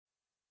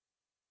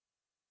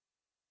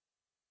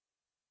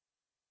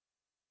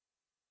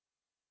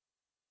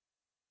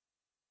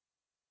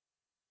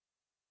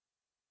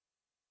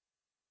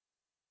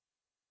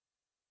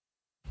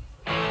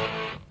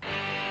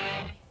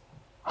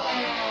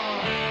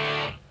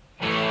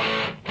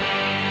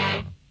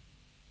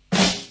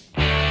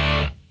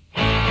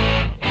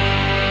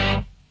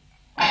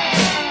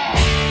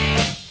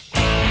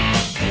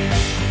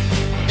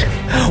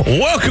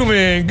Welcome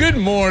in. Good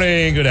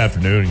morning, good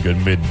afternoon, good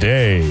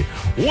midday.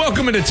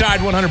 Welcome into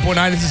Tide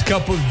 100.9. This is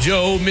Cup of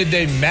Joe,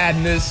 Midday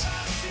Madness.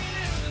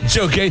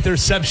 Joe Gaither,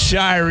 Sep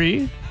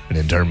Shirey, and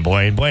intern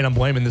Blaine. Blaine, I'm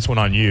blaming this one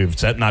on you.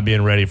 Sep not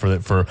being ready for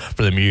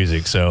the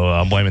music, so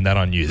I'm blaming that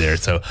on you there.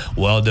 So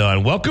well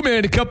done. Welcome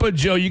in to Cup of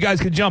Joe. You guys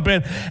can jump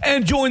in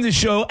and join the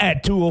show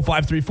at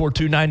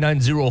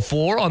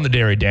 205-342-9904 on the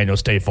Derry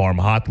Daniels State Farm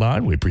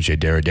Hotline. We appreciate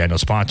Derry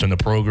Daniels sponsoring the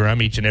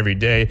program each and every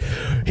day.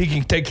 He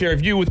can take care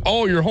of you with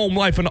all your home,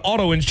 life, and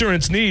auto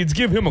insurance needs.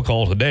 Give him a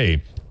call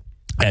today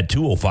at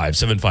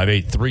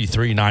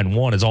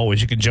 205-758-3391. As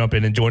always, you can jump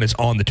in and join us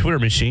on the Twitter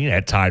machine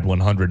at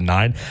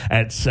Tide109,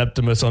 at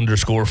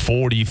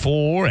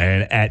Septimus_44,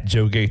 and at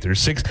Joe Gaither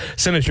 6.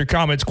 Send us your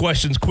comments,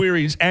 questions,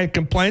 queries, and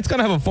complaints.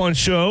 Gonna have a fun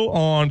show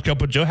on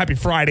Cup of Joe. Happy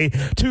Friday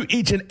to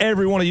each and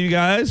every one of you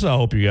guys. I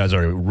hope you guys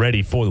are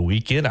ready for the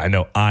weekend. I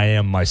know I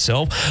am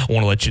myself. I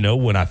want to let you know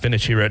when I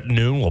finish here at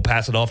noon, we'll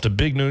pass it off to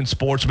Big Noon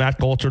Sports, Matt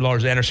Coulter,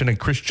 Lars Anderson, and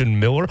Christian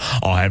Miller.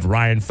 I'll have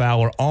Ryan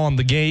Fowler on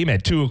the game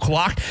at 2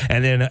 o'clock,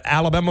 and then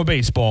Alabama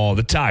baseball,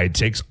 the Tide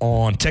takes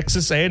on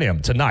Texas A&M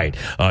tonight.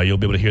 You'll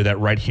be able to hear that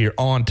right here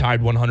on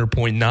Tide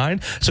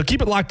 100.9. So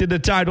keep it locked into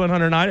Tide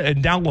 109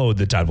 and download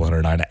the Tide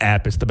 109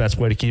 app. It's the best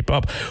way to keep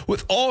up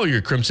with all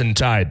your Crimson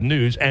Tide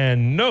news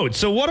and notes.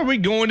 So what are we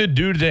going to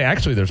do today?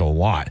 Actually, there's a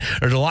lot.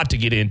 There's a lot to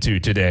get into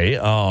today.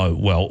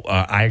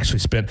 I actually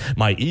spent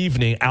my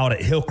evening out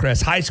at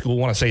Hillcrest High School.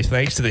 I want to say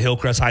thanks to the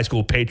Hillcrest High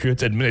School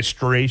Patriots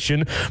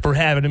administration for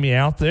having me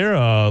out there.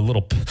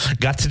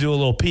 Got to do a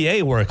little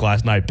PA work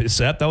last night,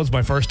 Sep. That was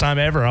my first time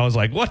ever. I was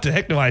like, what the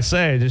heck do I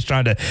say? Just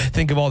trying to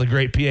think of all the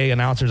great PA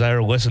announcers I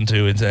ever listened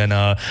to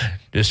and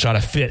just try to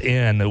fit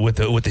in with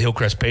the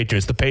Hillcrest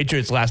Patriots. The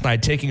Patriots last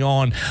night taking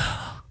on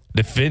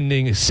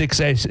defending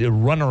 6A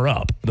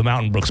runner-up, the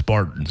Mountain Brook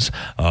Spartans,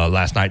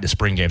 last night, the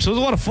spring game. So it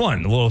was a lot of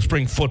fun, a little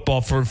spring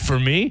football for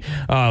me.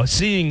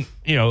 Seeing,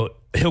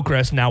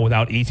 Hillcrest now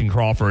without Ethan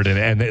Crawford,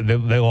 and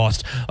they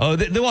lost.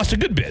 They lost a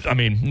good bit. I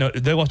mean, no,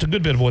 they lost a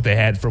good bit of what they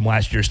had from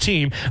last year's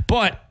team,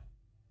 but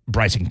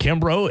Bryson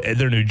Kimbrough,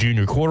 their new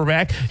junior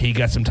quarterback, he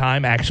got some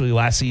time actually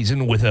last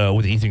season with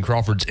Ethan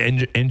Crawford's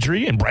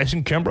injury, and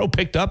Bryson Kimbrough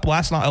picked up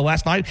last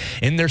night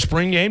in their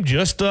spring game.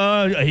 Just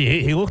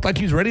he looked like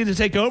he was ready to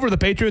take over the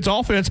Patriots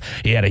offense.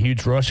 He had a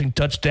huge rushing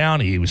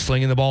touchdown. He was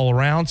slinging the ball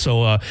around.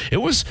 So it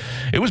was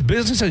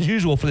business as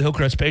usual for the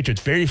Hillcrest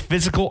Patriots. Very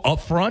physical up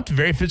front,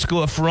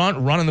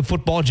 running the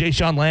football. Jay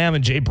Sean Lamb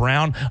and Jay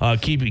Brown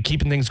keeping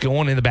things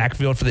going in the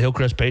backfield for the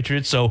Hillcrest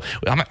Patriots. So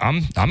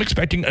I'm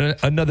expecting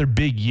another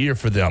big year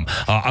for them.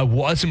 I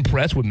was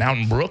impressed with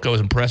Mountain Brook. I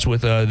was impressed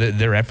with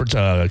their efforts.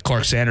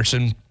 Clark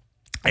Sanderson.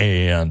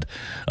 And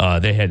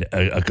they had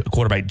a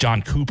quarterback,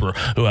 John Cooper,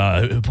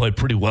 who played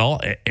pretty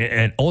well.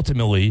 And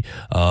ultimately,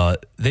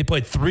 they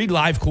played 3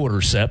 live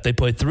quarters, Sep. They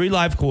played 3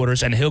 live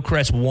quarters, and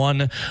Hillcrest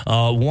won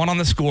on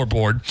the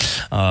scoreboard,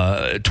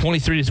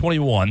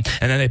 23-21.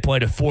 And then they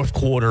played a fourth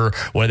quarter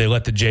where they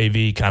let the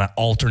JV kind of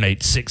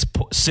alternate six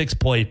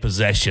play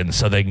possessions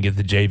so they can get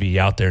the JV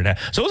out there. Now.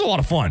 So it was a lot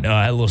of fun.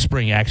 Had a little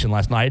spring action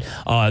last night.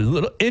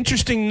 Little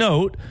interesting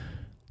note.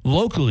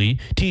 Locally,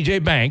 T.J.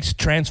 Banks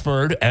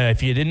transferred,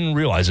 if you didn't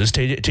realize this,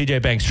 T.J.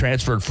 Banks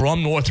transferred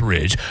from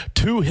Northridge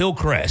to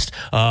Hillcrest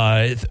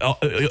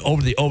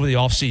over the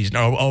offseason,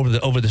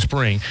 over the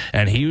spring,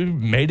 and he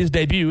made his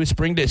debut, his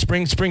spring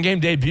game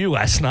debut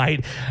last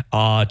night.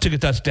 Took a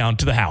touchdown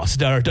to the house.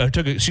 Took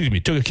a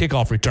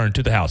kickoff return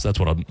to the house. That's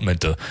what I meant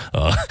to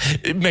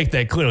make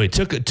that clearly.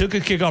 Took a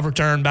kickoff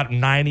return about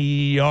 90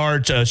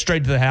 yards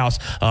straight to the house.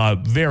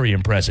 Very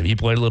impressive. He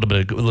played a little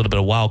bit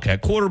of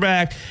Wildcat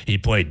quarterback. He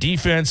played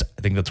defense.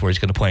 I think that's where he's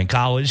going to play in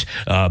college.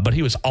 But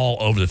he was all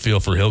over the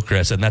field for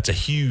Hillcrest, and that's a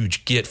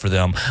huge get for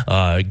them,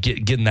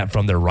 getting that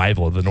from their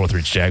rival, the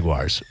Northridge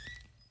Jaguars.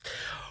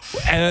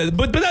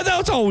 But that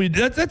was all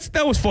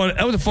that was fun.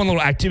 That was a fun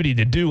little activity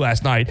to do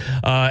last night.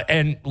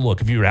 And look,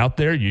 if you're out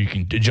there, you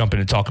can jump in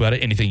and talk about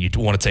it. Anything you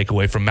want to take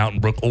away from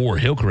Mountain Brook or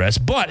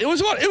Hillcrest. But it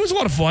was a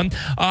lot of fun.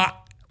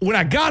 When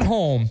I got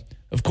home,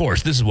 of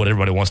course, this is what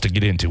everybody wants to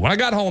get into. When I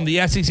got home,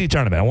 the SEC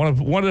tournament, I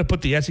wanted to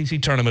put the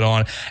SEC tournament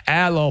on.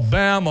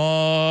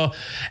 Alabama,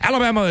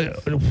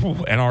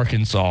 and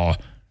Arkansas.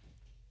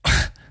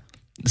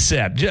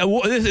 Seb,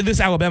 this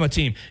Alabama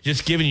team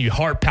just giving you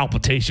heart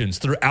palpitations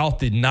throughout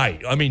the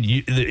night. I mean,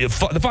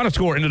 the final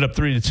score ended up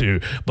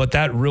 3-2, but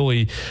that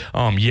really,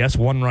 yes,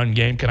 one-run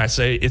game. Can I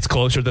say it's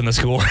closer than the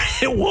score?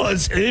 It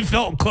was. It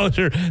felt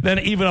closer than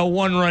even a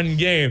one-run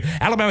game.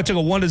 Alabama took a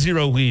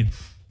 1-0 lead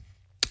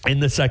in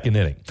the second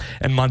inning,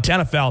 and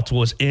Montana Fouts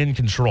was in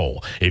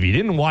control. If you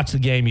didn't watch the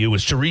game, it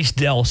was Therese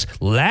Delce,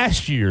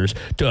 last year's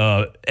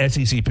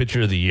SEC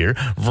Pitcher of the Year,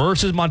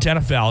 versus Montana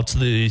Fouts,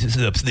 the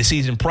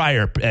season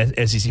prior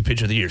SEC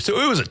Pitcher of the Year.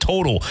 So it was a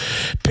total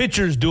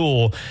pitcher's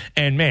duel,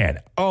 and man,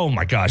 oh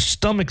my gosh,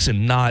 stomachs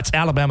and knots.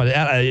 Alabama,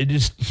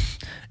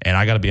 and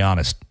I got to be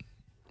honest.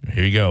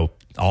 Here you go.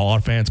 All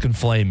our fans can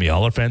flame me.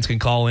 All our fans can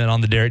call in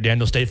on the Derek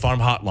Daniel State Farm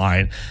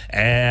hotline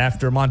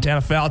after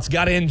Montana Fouts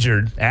got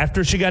injured.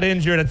 After she got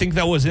injured, I think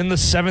that was in the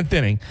seventh,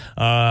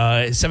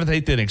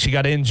 eighth inning, she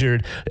got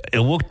injured. It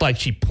looked like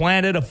she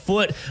planted a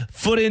foot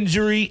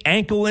injury,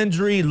 ankle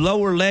injury,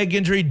 lower leg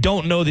injury.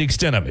 Don't know the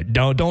extent of it.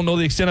 Don't know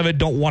the extent of it.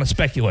 Don't want to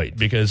speculate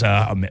because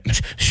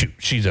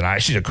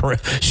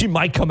she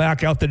might come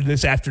back out there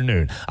this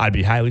afternoon. I'd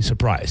be highly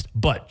surprised,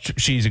 but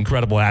she's an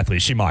incredible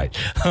athlete. She might.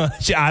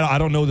 I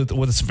don't know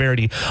what the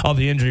severity of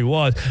the injury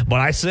was,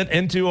 but I sent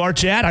into our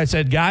chat, I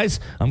said, guys,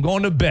 I'm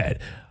going to bed.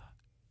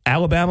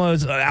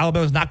 Alabama's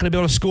not going to be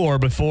able to score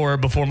before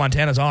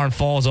Montana's arm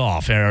falls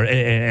off,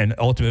 and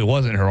ultimately it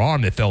wasn't her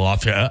arm that fell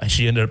off.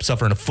 She ended up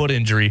suffering a foot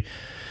injury,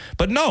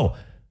 but no.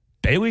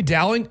 Bailey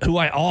Dowling, who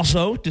I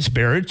also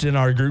disparaged in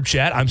our group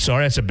chat. I'm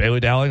sorry, I said Bailey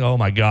Dowling. Oh,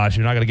 my gosh,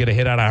 you're not going to get a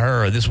hit out of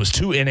her. This was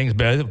 2 innings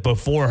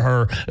before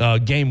her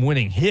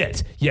game-winning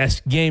hit.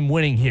 Yes,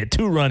 game-winning hit,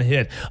 2-run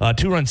hit,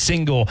 2-run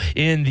single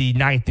in the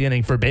 9th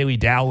inning for Bailey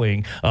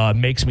Dowling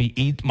makes me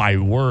eat my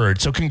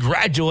words. So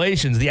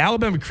congratulations. The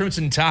Alabama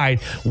Crimson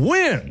Tide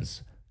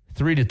wins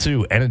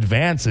 3-2 and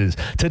advances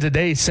to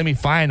today's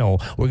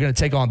semifinal. We're going to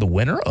take on the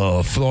winner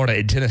of Florida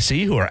and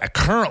Tennessee, who are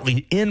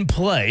currently in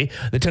play.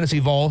 The Tennessee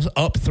Vols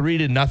up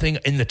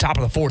 3-0 in the top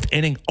of the 4th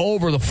inning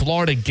over the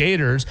Florida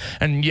Gators.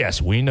 And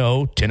yes, we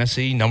know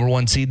Tennessee, number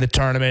 1 seed in the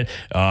tournament.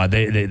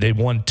 They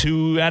won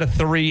 2 out of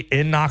 3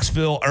 in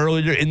Knoxville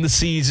earlier in the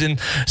season.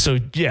 So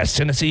yes,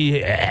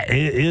 Tennessee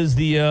is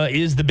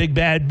the big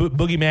bad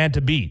boogeyman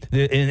to beat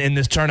in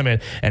this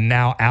tournament. And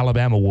now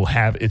Alabama will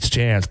have its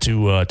chance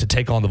to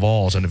take on the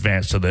Vols and advance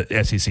to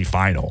the SEC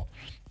final.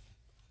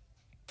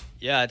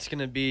 Yeah, it's going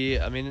to be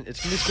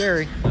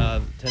scary.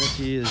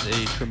 Tennessee is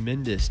a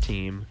tremendous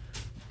team,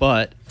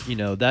 but,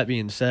 that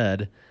being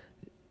said,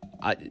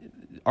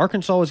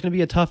 Arkansas was going to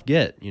be a tough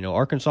get.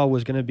 Arkansas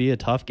was going to be a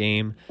tough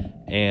game,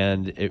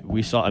 and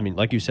we saw,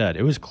 like you said,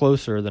 it was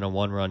closer than a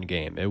one-run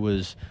game. It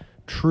was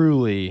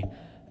truly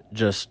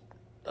just,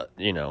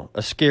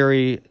 a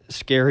scary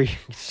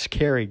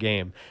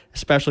game,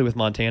 especially with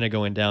Montana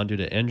going down due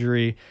to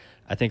injury.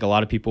 I think a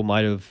lot of people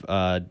might have,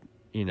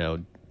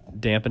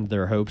 dampened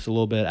their hopes a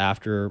little bit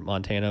after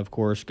Montana, of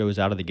course, goes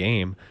out of the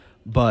game.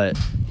 But,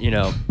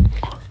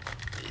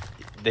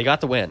 they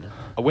got the win.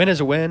 A win is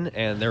a win,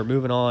 and they're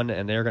moving on,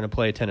 and they're going to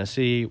play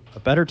Tennessee,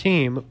 a better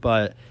team.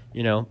 But,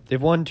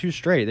 they've won 2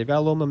 straight. They've got a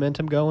little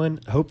momentum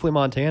going. Hopefully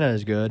Montana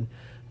is good.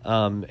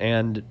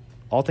 And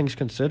all things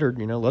considered,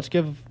 let's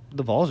give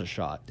the Vols a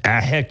shot.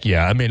 Heck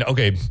yeah.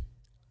 Okay.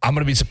 I'm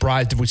going to be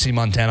surprised if we see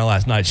Montana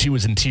last night. She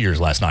was in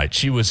tears last night.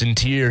 She was in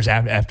tears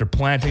after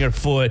planting her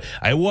foot.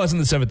 It was in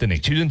the 7th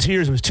inning. She was in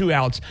tears. It was 2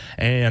 outs,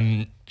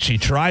 and she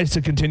tries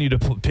to continue to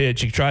pitch.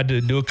 She tried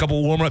to do a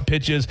couple warm-up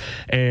pitches,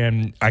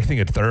 and I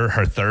think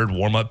her third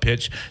warm-up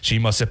pitch, she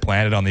must have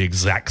planted on the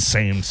exact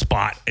same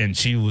spot, and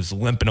she was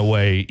limping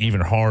away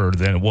even harder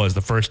than it was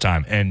the first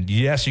time. And,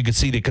 yes, you could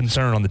see the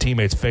concern on the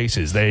teammates'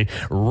 faces. They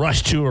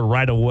rushed to her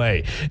right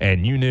away,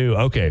 and you knew,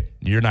 okay,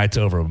 your night's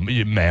over.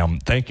 Ma'am,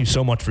 thank you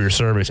so much for your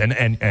service.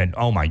 And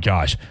oh, my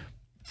gosh,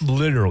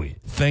 literally,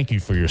 thank you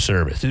for your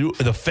service.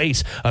 The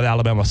face of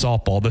Alabama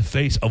softball, the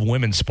face of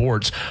women's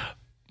sports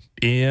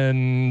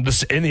in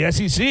the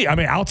SEC.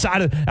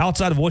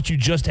 Outside of what you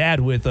just had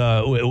with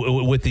the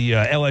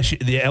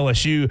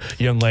LSU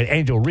young lady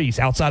Angel Reese,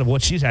 outside of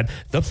what she's had,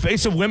 the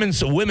face of women's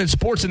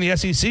sports in the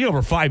SEC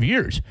over 5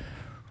 years.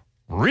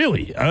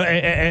 Really,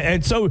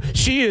 and so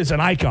she is an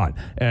icon,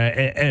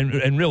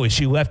 and really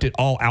she left it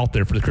all out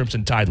there for the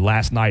Crimson Tide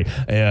last night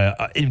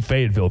in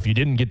Fayetteville. If you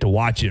didn't get to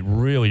watch it,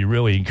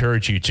 really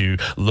encourage you to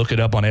look it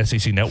up on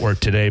SEC Network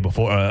today.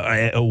 Before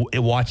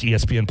watch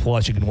ESPN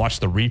Plus, you can watch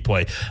the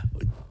replay.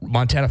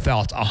 Montana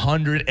Fouts,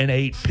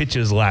 108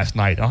 pitches last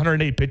night.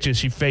 108 pitches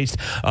she faced.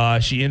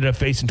 She ended up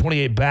facing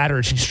 28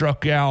 batters. She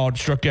struck out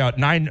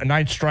nine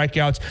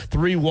strikeouts,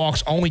 3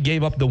 walks, only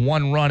gave up the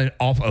 1 run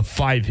off of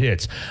 5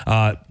 hits.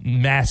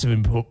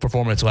 Massive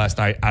performance last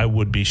night. I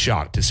would be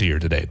shocked to see her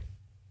today.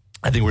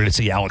 I think we're going to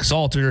see Alex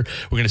Salter.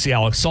 We're going to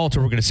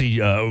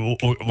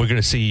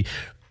see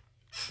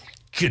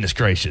goodness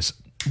gracious,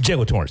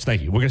 Jayla Torrance,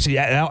 thank you. We're going to see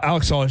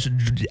Alex Salter,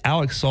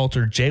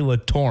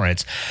 Jayla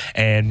Torrance,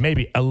 and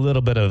maybe a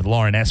little bit of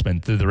Lauren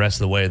Essman through the rest of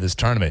the way of this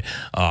tournament.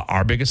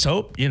 Our biggest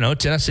hope,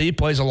 Tennessee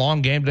plays a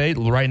long game today.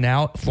 Right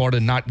now,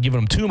 Florida not giving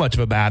them too much of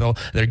a battle.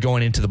 They're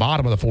going into the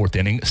bottom of the 4th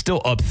inning,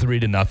 still up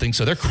 3-0,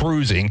 so they're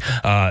cruising.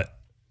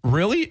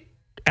 Really?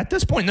 At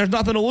this point, there's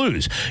nothing to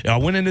lose. I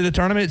went into the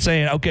tournament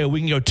saying, okay, we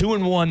can go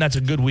 2-1. That's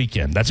a good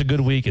weekend. That's a good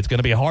week. It's going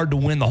to be hard to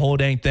win the whole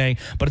dang thing,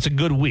 but it's a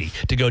good week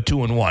to go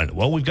 2-1.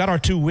 Well, we've got our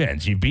 2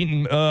 wins. You've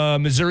beaten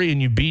Missouri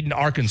and you've beaten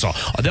Arkansas.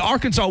 The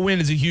Arkansas win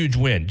is a huge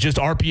win. Just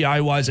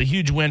RPI-wise, a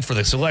huge win for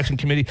the selection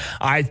committee.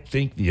 I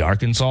think the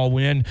Arkansas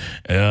win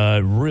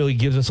really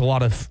gives us a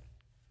lot of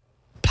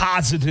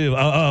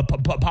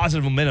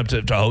positive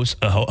momentum to host,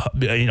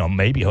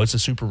 maybe host a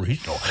super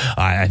regional.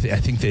 I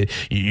think that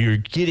you're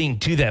getting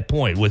to that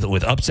point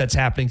with upsets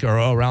happening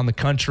around the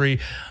country.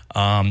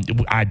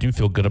 I do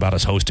feel good about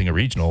us hosting a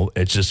regional.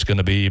 It's just going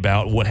to be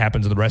about what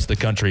happens in the rest of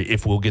the country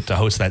if we'll get to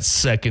host that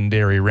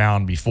secondary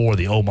round before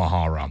the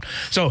Omaha round.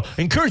 So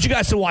encourage you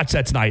guys to watch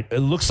that tonight. It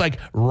looks like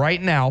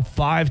right now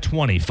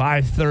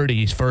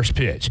 5:30 first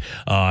pitch.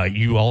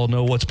 You all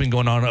know what's been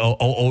going on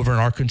over in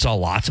Arkansas.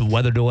 Lots of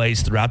weather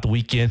delays throughout the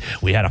weekend.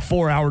 We had a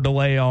 4-hour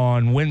delay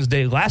on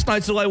Wednesday. Last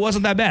night's delay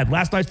wasn't that bad.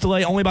 Last night's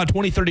delay only about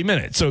 20-30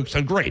 minutes. So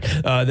great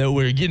that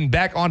we're getting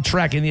back on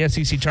track in the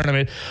SEC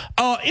tournament.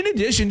 In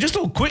addition, just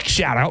a quick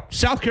shout out,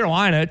 South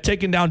Carolina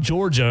taking down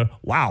Georgia.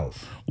 Wow,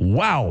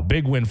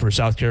 big win for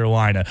South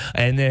Carolina.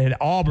 And then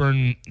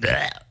Auburn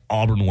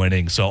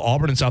winning. So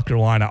Auburn and South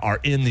Carolina are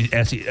in the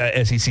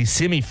SEC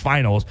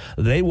semifinals.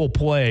 They will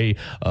play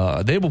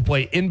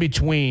in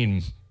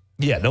between.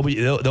 Yeah,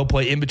 they'll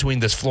play in between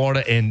this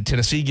Florida and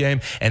Tennessee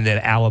game, and then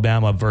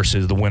Alabama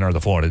versus the winner of the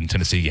Florida and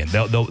Tennessee game.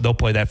 They'll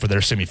play that for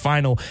their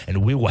semifinal,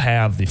 and we will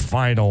have the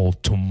final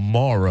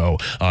tomorrow.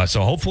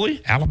 So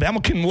hopefully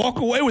Alabama can walk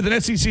away with an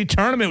SEC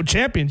tournament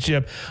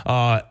championship.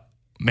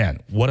 Man,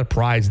 what a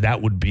prize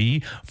that would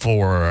be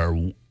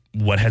for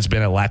what has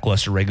been a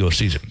lackluster regular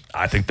season.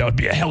 I think that would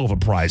be a hell of a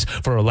prize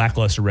for a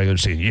lackluster regular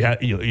season.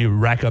 You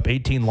rack up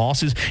 18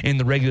 losses in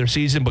the regular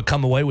season, but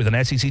come away with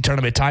an SEC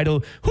tournament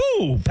title.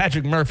 Whoo,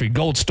 Patrick Murphy,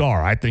 gold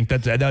star. I think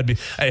that would be.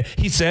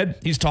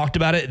 He's talked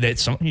about it that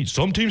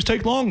some teams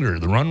take longer.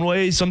 The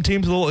runways, some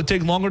teams will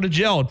take longer to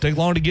gel, take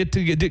longer to get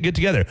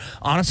together.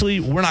 Honestly,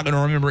 we're not going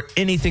to remember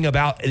anything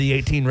about the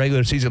 18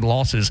 regular season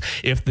losses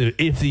if the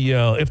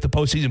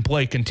postseason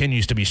play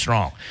continues to be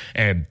strong.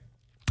 And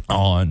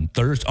on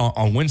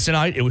Wednesday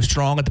night, it was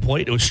strong at the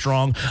plate. It was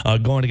strong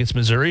going against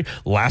Missouri.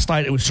 Last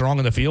night, it was strong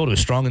in the field. It was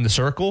strong in the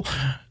circle.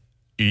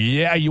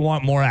 Yeah, you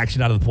want more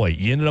action out of the plate.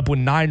 You ended up with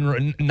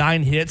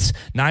nine hits.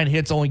 9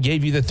 hits only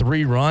gave you the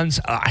 3 runs.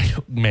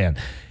 Man,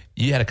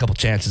 you had a couple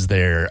chances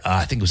there.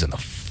 I think it was in the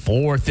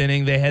 4th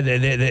inning. They had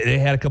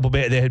a couple.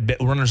 They had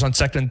runners on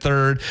second and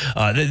third.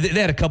 They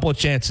had a couple of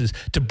chances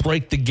to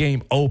break the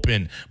game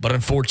open, but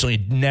unfortunately,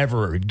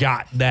 never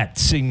got that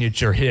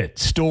signature hit.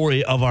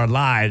 Story of our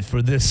lives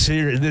for this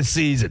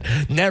season.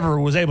 Never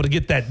was able to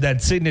get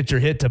that signature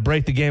hit to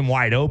break the game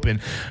wide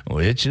open,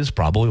 which is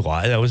probably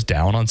why that was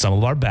down on some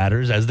of our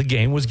batters as the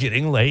game was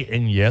getting late.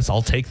 And yes,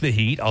 I'll take the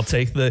heat. I'll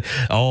take the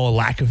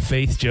lack of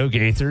faith, Joe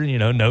Gaither.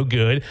 No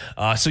good.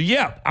 So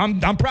yeah,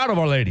 I'm proud of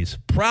our ladies.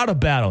 Proud of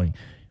battling.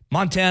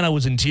 Montana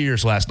was in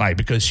tears last night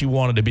because she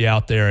wanted to be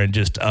out there and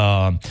just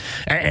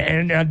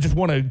and I just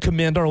want to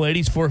commend our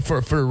ladies for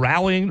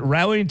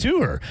rallying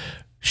to her.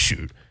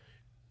 Shoot.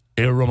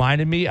 It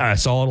reminded me, I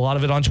saw a lot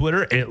of it on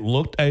Twitter, it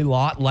looked a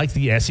lot like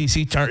the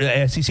SEC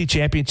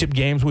championship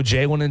games with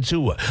Jalen and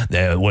Tua,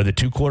 where the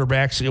two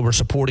quarterbacks were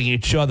supporting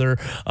each other.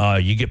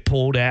 You get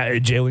pulled out,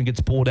 Jalen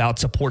gets pulled out,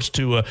 supports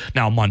Tua.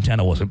 Now,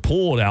 Montana wasn't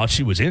pulled out,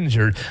 she was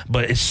injured,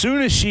 but as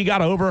soon as she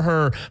got over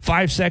her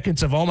 5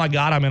 seconds of, oh my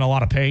God, I'm in a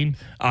lot of pain,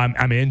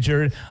 I'm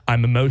injured,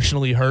 I'm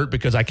emotionally hurt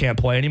because I can't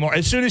play anymore.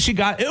 As soon as she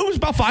got, it was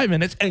about 5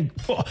 minutes, and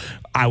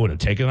I would have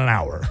taken an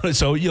hour.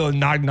 So,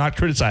 not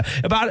criticize.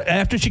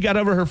 After she got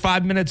over her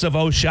 5 minutes of,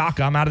 oh, shock,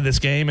 I'm out of this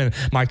game, and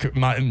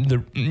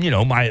the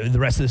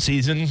rest of the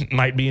season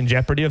might be in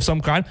jeopardy of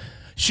some kind.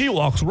 She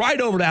walks right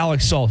over to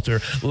Alex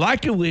Salter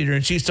like a leader,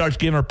 and she starts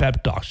giving her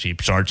pep talk. She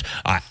starts,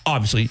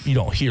 obviously, you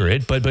don't hear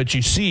it, but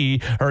you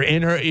see her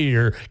in her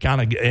ear,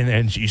 kind of,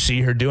 and you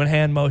see her doing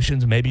hand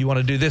motions. Maybe you want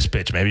to do this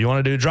pitch. Maybe you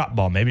want to do a drop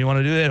ball. Maybe you want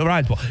to do that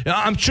rise ball.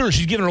 I'm sure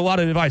she's giving her a lot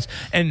of advice.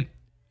 And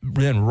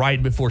then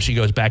right before she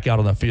goes back out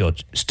on the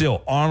field,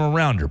 still arm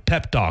around her,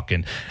 pep talk.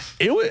 And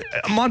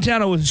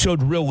Montana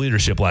showed real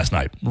leadership last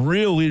night.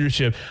 Real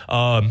leadership.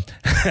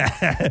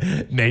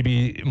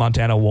 Maybe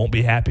Montana won't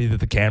be happy that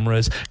the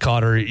cameras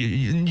caught her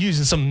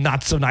using some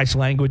not so nice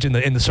language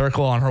in the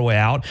circle on her way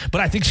out.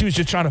 But I think she was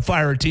just trying to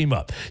fire her team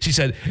up. She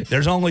said,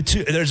 "There's only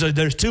two.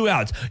 There's 2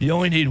 outs. You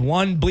only need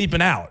 1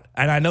 bleeping out."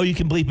 And I know you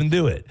can bleep and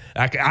do it.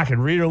 I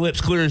can read her lips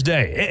clear as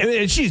day.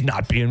 And she's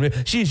not being.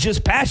 She's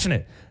just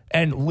passionate.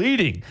 And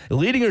leading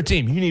her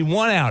team. You need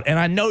 1 out, and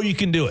I know you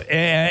can do it.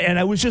 And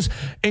it was just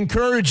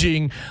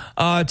encouraging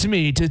to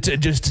me to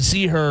just to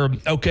see her,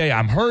 okay,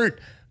 I'm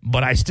hurt,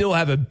 but I still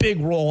have a big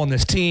role on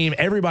this team.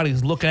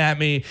 Everybody's looking at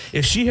me.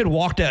 If she had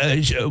walked out,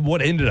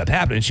 what ended up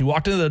happening, she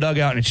walked into the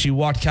dugout, and she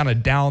walked kind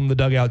of down the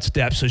dugout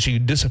steps, so she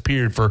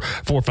disappeared for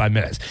 4 or 5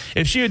 minutes.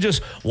 If she had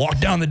just walked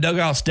down the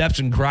dugout steps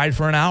and cried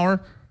for an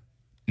hour,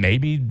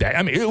 maybe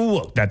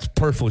that's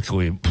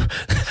perfectly.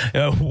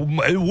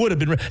 It would have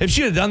been if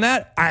she had done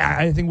that.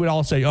 I think we'd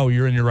all say, "Oh,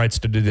 you're in your rights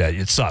to do that.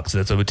 It sucks.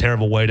 That's a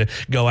terrible way to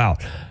go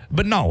out."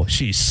 But no,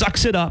 she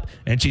sucks it up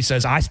and she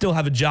says, "I still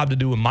have a job to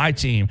do with my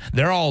team.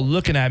 They're all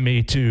looking at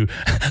me to.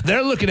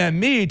 They're looking at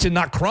me to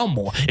not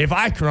crumble. If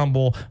I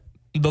crumble."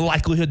 the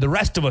likelihood the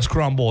rest of us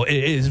crumble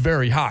is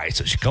very high.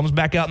 So she comes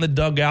back out in the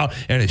dugout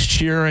and is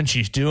cheering.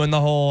 She's doing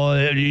the whole,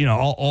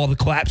 all the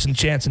claps and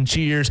chants and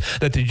cheers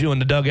that they do in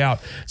the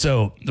dugout.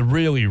 So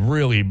really,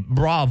 really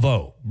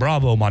bravo,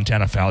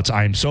 Montana Fouts.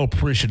 I am so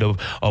appreciative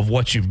of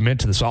what you've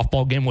meant to the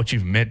softball game, what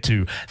you've meant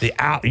to the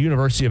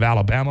University of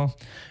Alabama,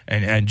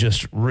 and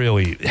just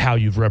really how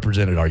you've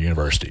represented our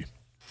university.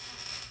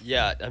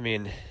 Yeah, I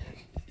mean,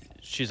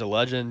 she's a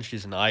legend.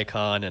 She's an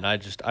icon, and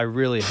I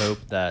really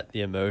hope that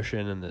the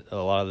emotion and a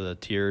lot of the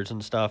tears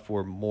and stuff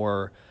were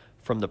more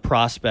from the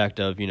prospect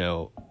of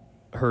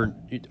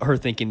her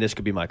thinking this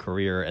could be my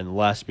career, and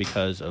less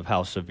because of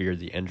how severe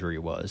the injury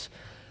was.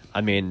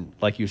 I mean,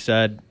 like you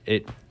said,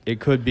 it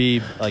could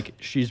be like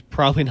she's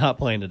probably not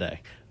playing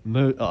today.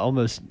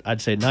 Almost,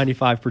 I'd say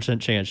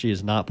 95% chance she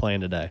is not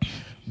playing today.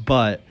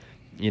 But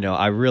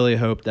I really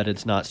hope that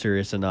it's not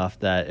serious enough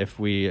that if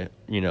we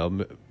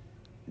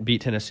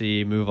beat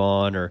Tennessee, move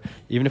on, or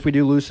even if we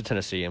do lose to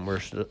Tennessee and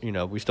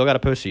we still got a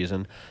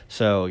postseason.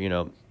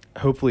 So,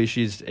 hopefully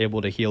she's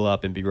able to heal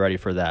up and be ready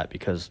for that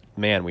because,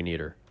 man, we need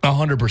her.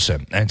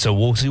 100%. And so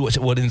we'll see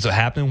what ends up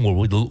happening.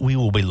 We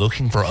will be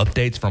looking for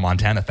updates for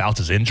Montana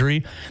Fouts'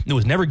 injury. It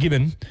was never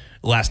given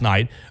last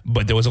night,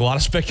 but there was a lot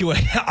of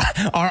speculation.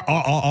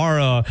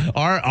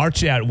 Our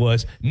chat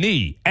was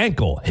knee,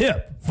 ankle,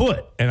 hip,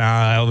 foot, and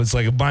I was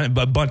like a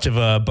bunch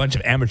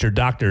of amateur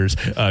doctors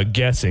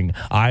guessing.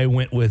 I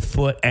went with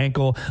foot,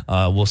 ankle.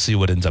 We'll see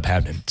what ends up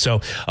happening.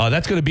 So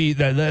that's going to be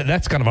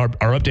that's kind of our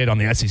update on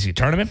the SEC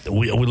tournament.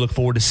 We look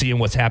forward to seeing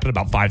what's happening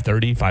about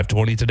 5:30,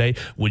 5:20 today.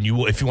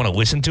 If you want to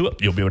listen to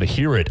it, you'll be able to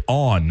hear it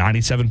on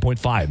 97.5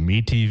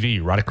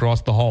 MeTV right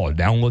across the hall.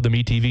 Download the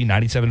MeTV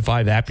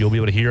 97.5 app. You'll be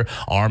able to hear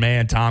our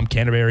man Tom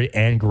Canterbury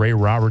and Gray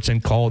Robertson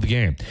call the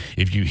game.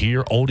 If you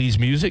hear oldies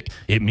music,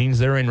 it means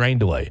they're in rain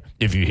delay.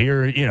 If you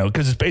hear,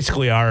 because it's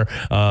basically our,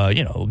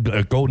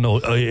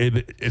 golden.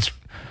 It's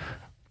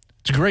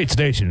a great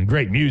station,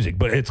 great music,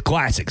 but it's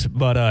classics.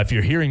 But if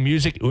you're hearing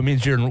music, it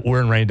means we're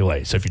in rain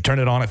delay. So if you turn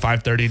it on at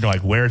 5:30, like,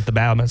 where's the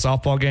Alabama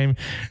softball game?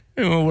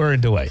 We're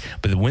in delay.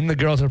 But when the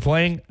girls are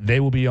playing, they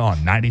will be on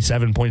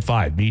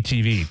 97.5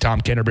 MeTV.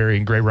 Tom Canterbury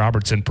and Gray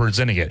Robertson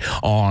presenting it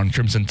on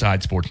Crimson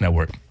Tide Sports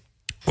Network.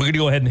 We're going to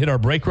go ahead and hit our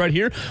break right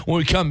here. When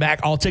we come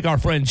back, I'll take our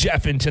friend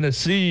Jeff in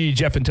Tennessee in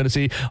just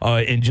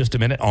a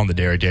minute on the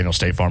Derek Daniel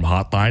State Farm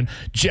hotline.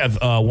 Jeff,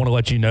 want to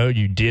let you know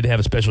you did have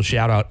a special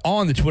shout-out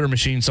on the Twitter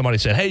machine. Somebody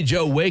said, hey,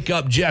 Joe, wake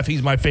up Jeff.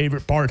 He's my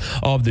favorite part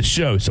of the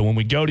show. So when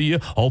we go to you,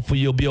 hopefully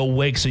you'll be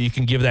awake so you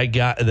can give that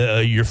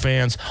guy, your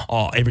fans,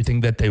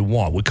 everything that they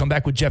want. We'll come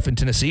back with Jeff in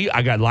Tennessee.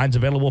 I got lines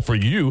available for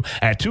you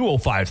at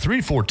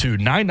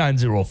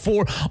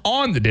 205-342-9904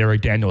 on the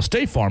Derek Daniel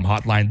State Farm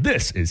hotline.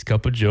 This is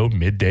Cup of Joe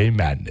Midday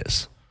Madness.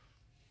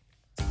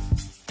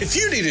 If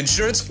you need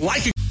insurance,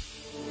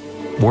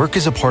 Work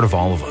is a part of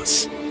all of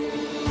us.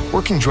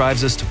 Working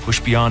drives us to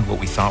push beyond what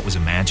we thought was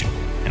imaginable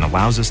and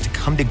allows us to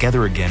come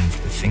together again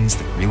for the things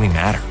that really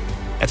matter.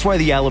 That's why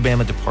the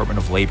Alabama Department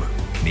of Labor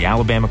and the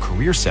Alabama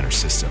Career Center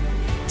system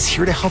is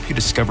here to help you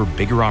discover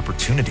bigger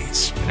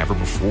opportunities than ever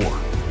before.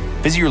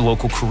 Visit your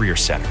local career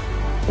center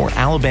or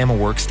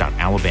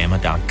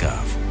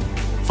alabamaworks.alabama.gov.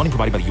 Funding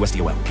provided by the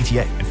USDOL,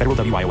 PTA, and Federal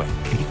WIOA,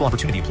 an Equal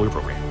Opportunity Employer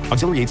Program.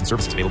 Auxiliary aids and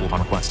services available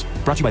upon request.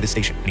 Brought to you by this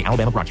station and the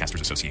Alabama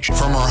Broadcasters Association.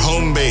 from our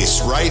home base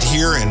right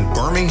here in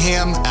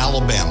Birmingham,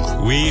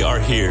 Alabama, We are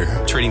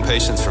here treating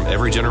patients from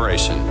every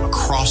generation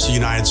across the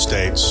United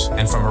States,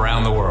 and from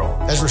around the world.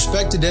 As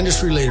respected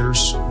industry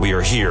leaders, We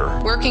are here.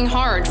 Working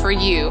hard for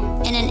you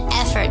in an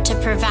effort to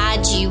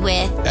provide you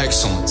with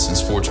Excellence in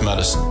sports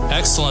medicine.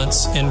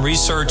 Excellence in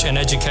research and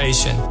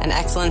education. and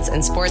excellence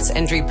in sports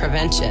injury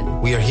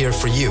prevention. we are here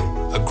for you,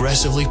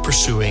 aggressively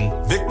pursuing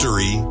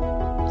victory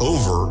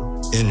over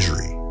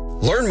injury.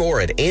 Learn more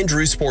at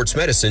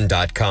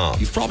andrewsportsmedicine.com.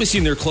 You've probably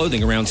seen their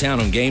clothing around town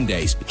on game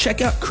days, but check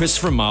out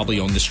Christopher Mobley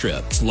on the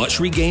Strip. It's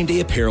luxury game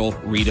day apparel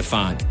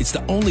redefined. It's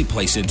the only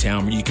place in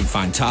town where you can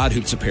find Todd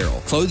Hoops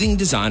apparel. Clothing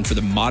designed for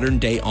the modern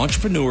day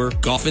entrepreneur,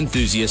 golf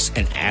enthusiast,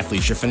 and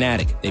athleisure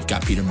fanatic. They've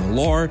got Peter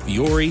Millar,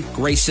 Viore,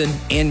 Grayson,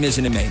 and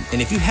Mizzen & Main.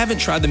 And if you haven't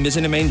tried the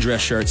Mizzen & Main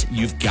dress shirts,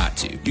 you've got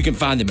to. You can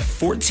find them at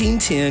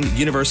 1410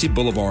 University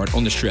Boulevard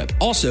on the Strip.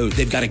 Also,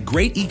 they've got a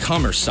great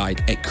e-commerce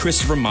site at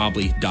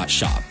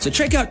christophermobley.shop. So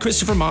check out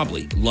Christopher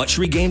Mobley,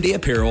 luxury game day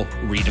apparel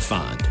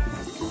redefined.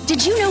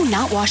 Did you know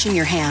not washing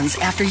your hands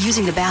after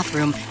using the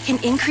bathroom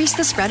can increase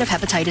the spread of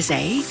hepatitis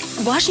A?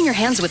 Washing your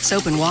hands with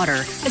soap and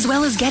water, as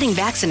well as getting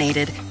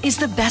vaccinated, is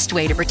the best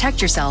way to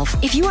protect yourself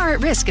if you are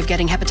at risk of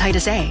getting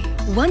hepatitis A.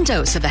 One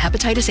dose of the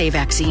hepatitis A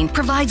vaccine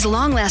provides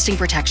long-lasting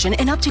protection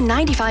in up to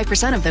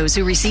 95% of those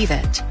who receive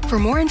it. For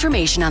more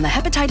information on the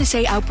hepatitis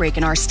A outbreak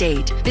in our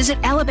state, visit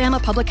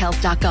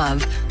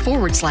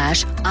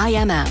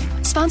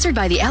alabamapublichealth.gov/IMM. Sponsored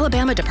by the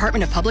Alabama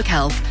Department of Public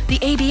Health, the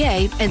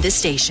ABA, and this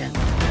station.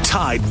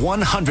 Tide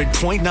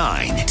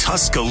 100.9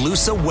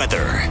 Tuscaloosa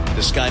weather.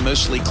 The sky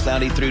mostly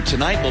cloudy through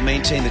tonight. Will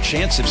maintain the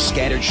chance of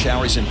scattered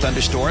showers and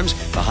thunderstorms.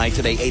 The high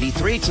today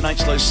 83,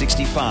 tonight's low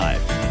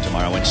 65.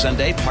 Tomorrow and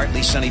Sunday,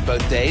 partly sunny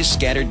both days.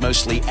 Scattered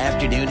mostly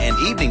afternoon and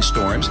evening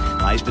storms.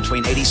 Highs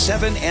between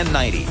 87 and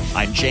 90.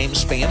 I'm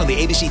James Spann on the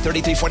ABC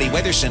 3340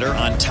 Weather Center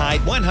on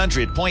Tide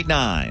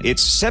 100.9.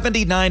 It's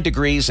 79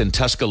 degrees in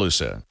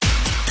Tuscaloosa.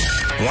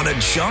 Want to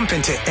jump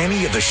into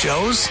any of the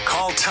shows?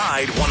 Call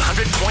Tide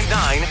 100.9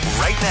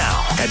 right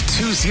now at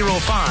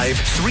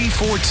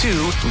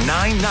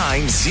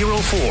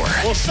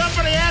 205-342-9904. Will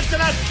somebody answer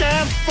that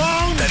damn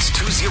phone? That's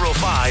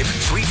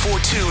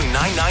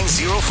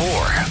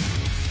 205-342-9904.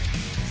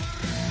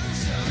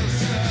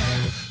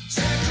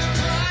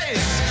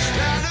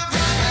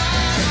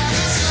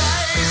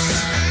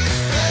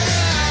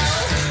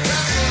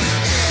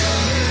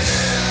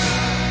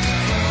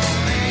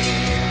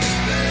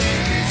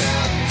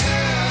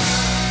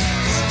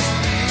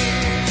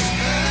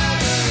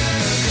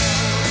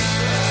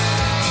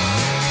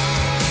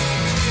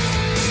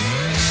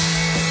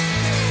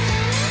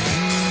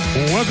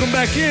 Welcome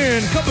back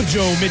in. Cup of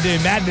Joe Midday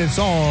Madness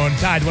on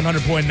Tide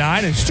 100.9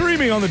 and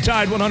streaming on the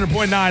Tide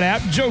 100.9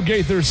 app. Joe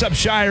Gaither, Sup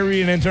Shirey,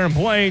 and intern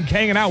Blaine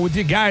hanging out with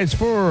you guys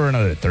for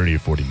another 30 or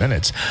 40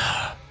 minutes.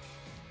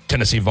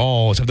 Tennessee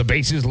Vols have the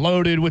bases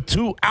loaded with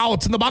 2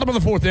 outs in the bottom of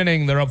the 4th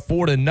inning. They're up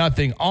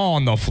 4-0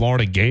 on the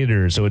Florida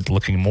Gators. So it's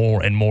looking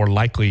more and more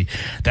likely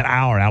that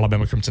our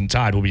Alabama Crimson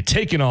Tide will be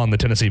taking on the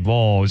Tennessee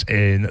Vols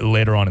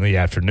later on in the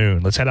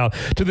afternoon. Let's head out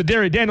to the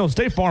Derry Daniels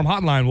State Farm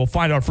Hotline. We'll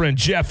find our friend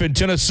Jeff in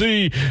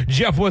Tennessee.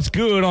 Jeff, what's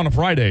good on a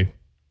Friday?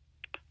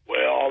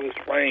 Well, all this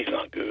rain's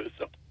not good,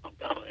 so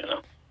you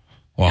know.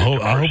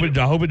 Well, I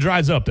hope it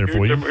dries up there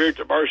for you. Here's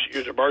the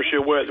mercy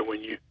of weather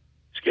when you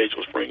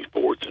schedule spring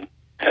sports and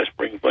have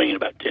spring fling in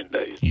about 10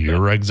 days.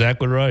 You're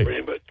exactly right.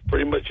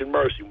 Pretty much in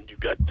mercy when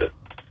you've got the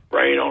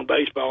rain on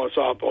baseball and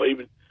softball,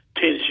 even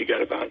tennis. You got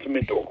to find some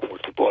indoor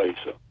courts to play.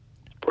 So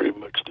it's pretty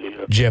much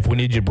the. Jeff, we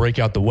need you to break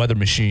out the weather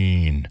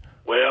machine.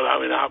 Well, I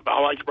mean, I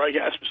like to break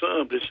out some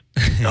sun. But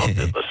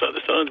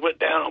the sun's went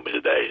down on me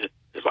today.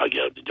 It's like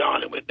the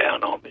John, it went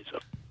down on me. So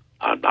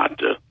I might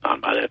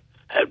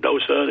have no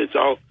sun. It's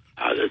all.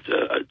 It's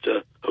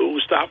who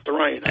will stop the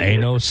rain?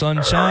 Ain't no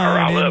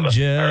sunshine in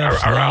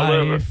Jeff's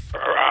life.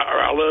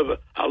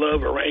 I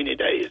love a rainy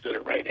day instead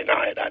of a rainy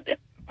night.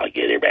 I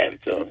get it bad,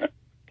 so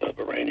I love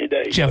a rainy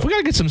day. Jeff, we got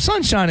to get some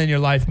sunshine in your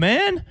life,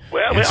 man.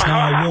 Well, it's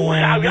I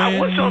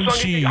want some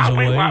sunshine. I'm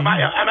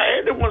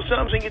ahead want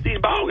something to get these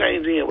ball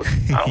games in.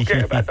 I don't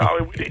care about all.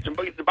 We need to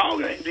get the ball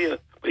games in.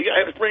 We got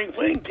to have a spring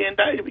fling 10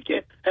 days. We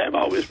can't have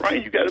all this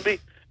rain. You got to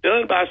be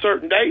done by a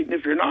certain date, and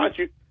if you're not,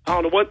 I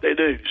don't know what they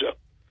do. So.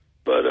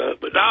 But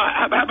now,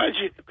 how about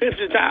you,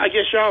 Crimson Tide? I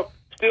guess y'all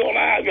still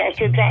alive. Y'all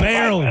still trying to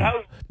fight that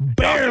host?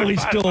 Barely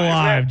still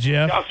alive,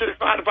 Jeff. Y'all still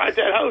trying to fight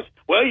that host?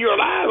 Well, you're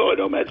alive. Oh, it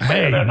don't matter.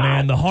 Hey,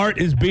 man, the heart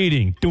is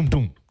beating. Doom,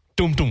 doom.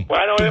 Doom, doom. Well,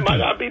 I know it might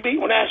not be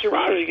beat when Ashley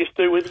Rogers gets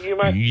through with you,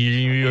 man.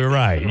 You're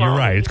right. You're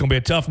right. It's going to be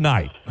a tough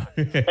night.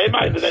 they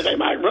might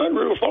run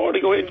Rule Florida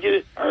to go ahead and get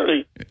it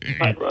early.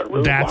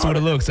 That's what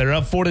it looks. They're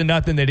up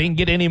 4-0. They didn't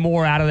get any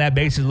more out of that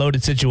bases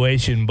loaded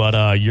situation, but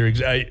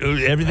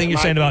everything you're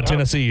saying about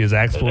Tennessee is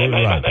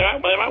absolutely right.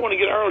 They might want to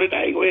get early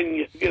today. Go ahead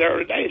and get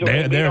early today. So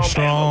they're a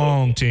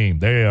strong team.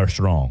 They are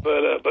strong.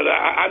 But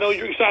I know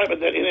you're excited about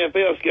that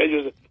NFL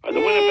schedule. Are the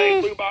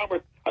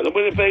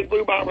Winnipeg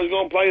Blue Bombers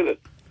going to play the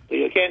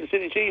Kansas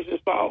City Chiefs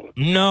this fall?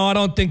 No, I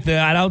don't think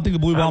that. I don't think the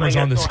Blue Bombers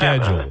are on the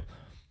schedule. I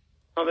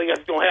don't think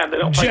that's going to happen. They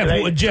don't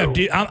play Jeff,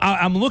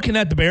 I'm looking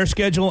at the Bears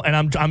schedule, and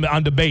I'm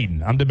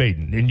debating.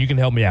 And you can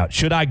help me out.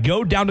 Should I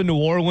go down to New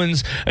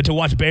Orleans to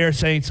watch Bears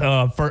Saints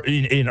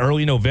in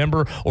early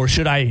November, or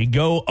should I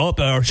go up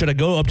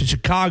to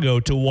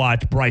Chicago to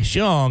watch Bryce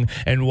Young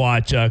and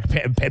watch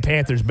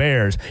Panthers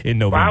Bears in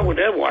November? Well, I would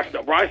never watch.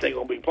 No, Bryce ain't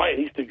going to be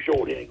playing. He's too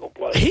short. He ain't going to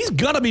play. He's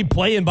going to be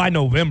playing by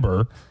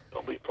November.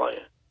 Going to be playing.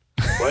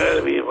 Well, I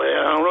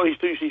don't know. He's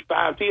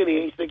 5'10". He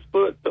ain't 6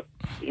 foot. So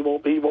he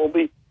won't be.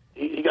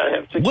 He got to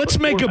have 6 Let's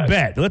make a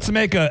bet. Let's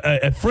make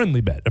a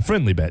friendly bet. A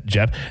friendly bet,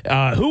 Jeff.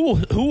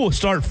 Who will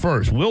start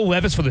first? Will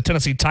Levis for the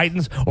Tennessee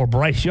Titans or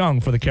Bryce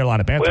Young for the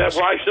Carolina Panthers?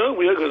 Well, Bryce Young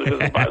will, because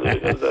the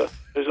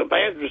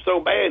Panthers are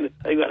so bad.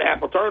 They got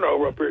apple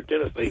turnover up here in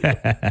Tennessee.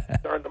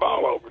 Turn the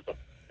ball over. So,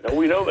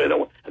 we know they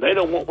don't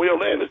want Will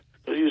Levis.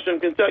 Because he's from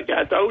Kentucky.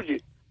 I told you.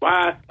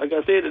 Why? Like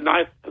I said, the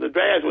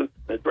draft when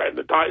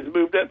the Titans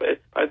moved up,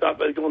 I thought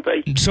they were going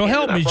to take. So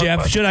help me,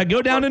 Jeff. Should I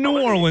go down to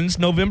New Orleans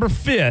November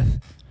 5th,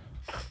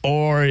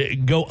 or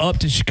go up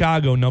to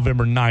Chicago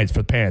November 9th for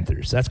the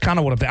Panthers? That's kind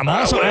of what I'm thinking.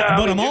 My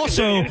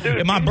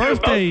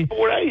birthday.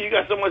 4 days. You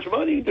got so much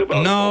money. You do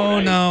about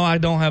No, I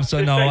don't have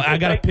so. No, I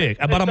got to pick.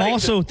 But I'm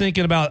also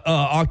thinking about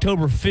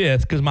October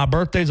 5th because my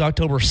birthday's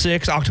October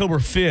 6th, October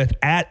 5th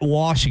at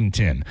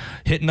Washington,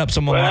 hitting up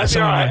some of my. I'll be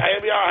all right.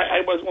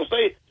 I was going to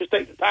say, just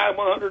take the Tide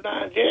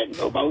 109 jet and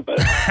go both of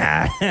them.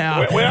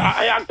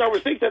 October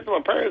 6th, that's when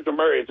my parents are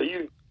married, so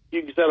you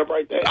you can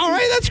celebrate that. All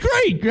right, that's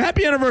great.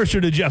 Happy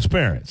anniversary to Jeff's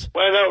parents.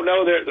 Well,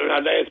 no, they're my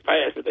dad's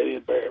passed, but they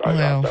didn't bury him.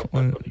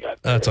 Well,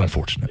 that's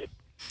unfortunate.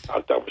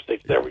 October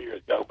 6th several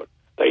years ago, but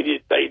they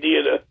did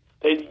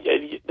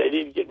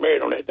get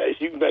married on that day.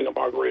 So you can thank a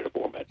margarita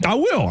for them. I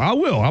will.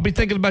 I'll be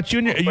thinking about you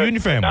and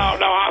your family.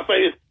 No, I'll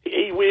say this.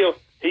 He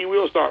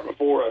will start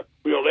before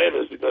Will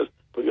Levis because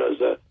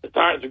the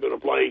Titans are going to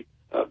play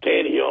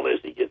Tannehill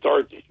unless he gets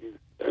hurt this year.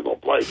 They're going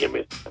to play him.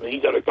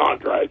 He's under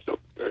contract, so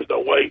there's no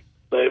way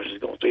Levis is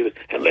going to see this.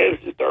 And Levis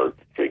is third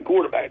string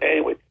quarterback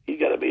anyway. He's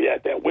got to be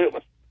that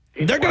Willis.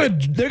 They're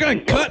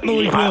gonna cut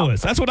Malik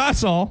Willis. That's what I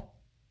saw.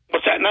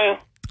 What's that now?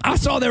 I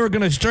saw they were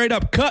going to straight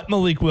up cut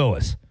Malik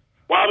Willis.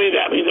 Well, I mean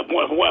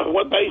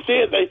what they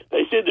said.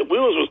 They said that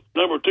Willis was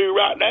number 2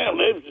 right now.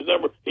 Levis is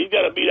he's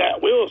got to be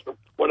that Willis from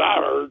what I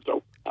heard.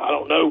 So I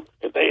don't know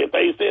if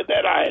they said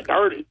that. I hadn't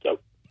heard it. So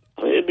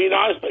it'd be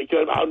nice if they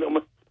could. I don't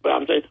know. But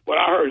I'm saying what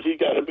I heard is he's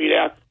got to beat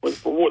out for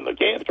the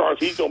camp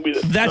charts. He's going to be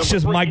the. That's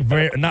just Mike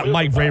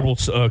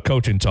Vrabel's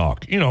coaching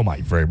talk. You know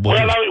Mike Vrabel.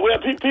 Well,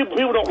 people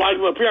don't like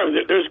him up here. I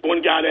mean, there's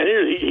one guy down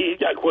here. He's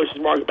got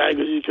question mark about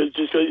because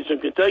he's from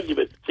Kentucky,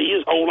 but see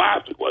his whole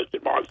life's a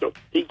question mark. So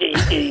he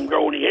can't even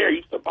grow any hair.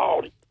 He's so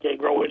bald. He can't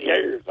grow any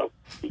hair. So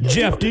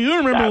Jeff, do you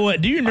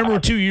remember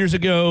 2 years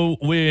ago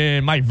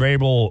when Mike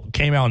Vrabel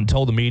came out and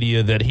told the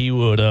media that he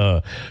would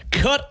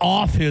cut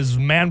off his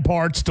man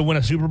parts to win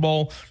a Super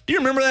Bowl? Do you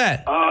remember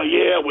that?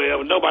 Yeah.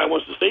 Well, nobody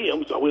wants to see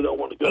him, so we don't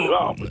want to cut it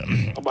off.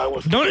 Nobody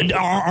wants to see him.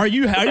 Are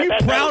you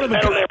proud of it?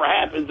 That'll never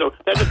happen. So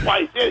that's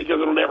why he said it,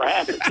 because it'll never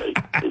happen. See?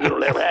 It'll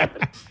never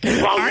happen.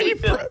 As long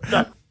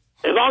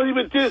as you've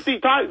been Tennessee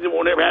Titans, it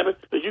won't ever happen.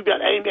 Because you've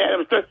got Amy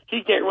Adams.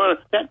 She can't run.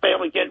 That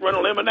family can't run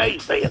a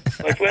lemonade stand. That's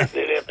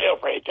the NFL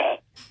franchise.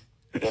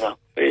 You know,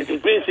 it's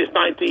been since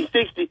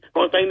 1960.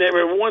 One thing they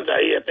ever won is the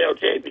AFL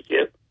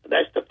championship.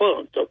 That's the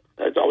fun. So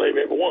that's all they've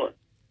ever won.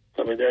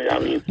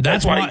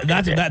 That's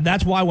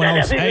why when I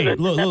was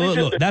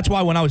look. That's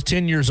why when I was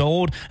 10 years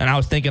old and I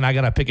was thinking I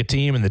got to pick a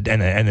team and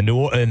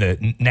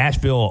the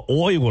Nashville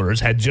Oilers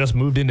had just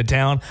moved into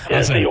town.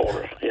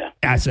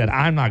 I said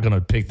I'm not going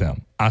to pick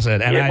them. I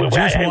said, and I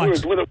just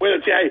watched. We're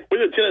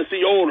the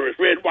Tennessee Oilers,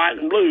 red, white,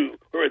 and blue.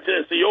 We're a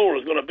Tennessee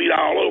Oilers going to beat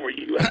all over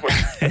you.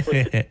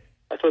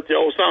 That's what the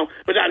old song.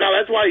 But now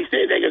that's why he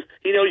said that, because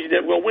he knows he's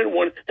never going to win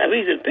one. Now if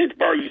he's in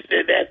Pittsburgh, you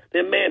said that.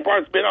 Them man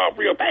parts been off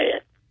real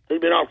fast. He's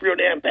been off real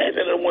damn fast.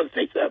 And done won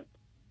 6 of them.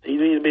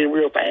 He's been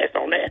real fast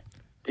on that.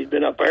 He's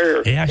been up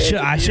there. Yeah, I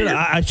should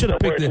have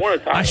picked it.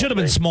 I should have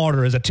been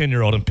smarter as a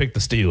 10-year-old and picked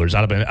the Steelers.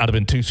 I'd have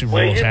been 2 Super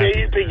Bowls happy.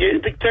 You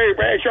pick Terry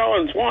Bradshaw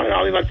and Swan and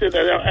all. Like I said,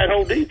 that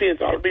whole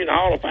defense ought to be in the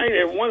Hall of Fame.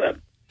 Every one of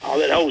them. All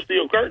that whole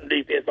steel curtain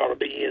defense ought to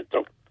be in.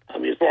 So I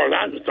mean, as far as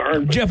I'm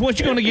concerned. Jeff, what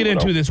you going to get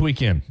into this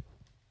weekend?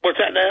 What's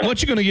that now?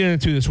 What you going to get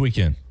into this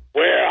weekend?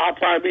 Well, I'll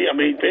probably be. I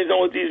mean, depends on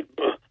what these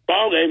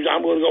ball games.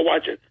 I'm going to go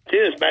watch a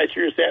tennis match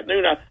here this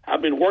afternoon.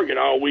 I've been working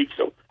all week,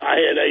 so I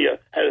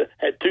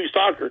had 2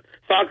 soccer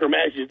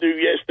matches due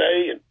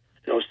yesterday, and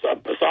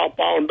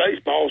softball and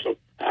baseball. So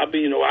I've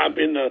been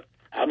working.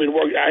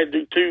 I had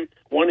to do 2,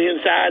 one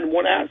inside and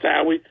one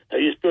outside.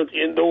 They just built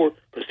the indoor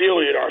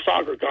facility at our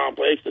soccer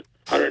complex,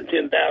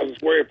 110,000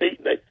 square feet.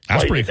 And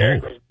that's pretty cool.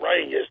 It was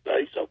rain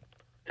yesterday, so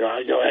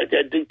I had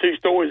to do 2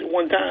 stories at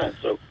one time.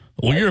 So.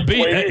 Well, you're a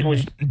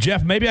beat.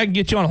 Jeff, maybe I can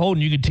get you on hold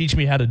and you can teach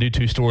me how to do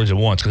 2 stories at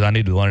once, because I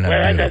need to learn how to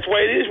do that. That's the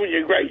way it is when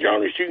you're a great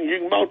journalist. You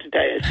can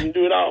multitask. You can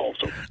do it all.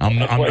 So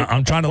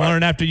I'm trying to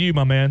learn after you,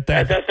 my man.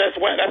 That's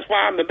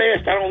why I'm the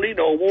best. I don't need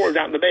no awards.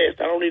 I'm the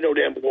best. I don't need no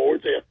damn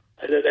awards. They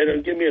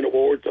don't give me an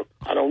award, so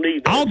I don't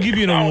need them. I'll give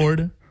you an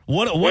award.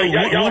 What do you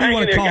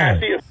want to call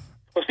it?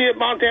 Well, see if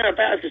Montana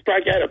Pass can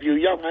strike out of you.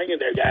 Y'all hang in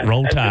there, guys.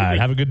 Roll Tide.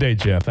 Have a good day,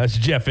 Jeff. That's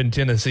Jeff in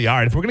Tennessee. All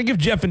right, if we're going to give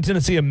Jeff in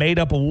Tennessee a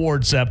made-up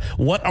award, Seth,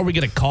 what are we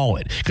going to call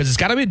it? Because it's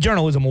got to be a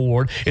journalism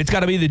award. It's got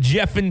to be the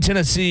Jeff in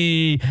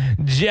Tennessee,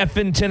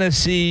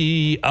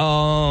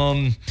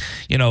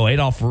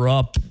 Adolph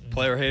Rupp.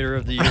 Player Hater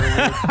of the Year.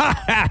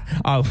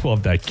 I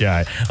love that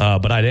guy.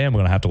 But I am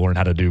going to have to learn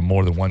how to do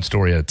more than one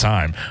story at a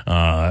time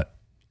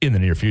in the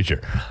near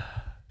future.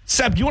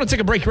 Sep, do you want to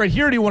take a break right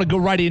here, or do you want to go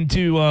right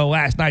into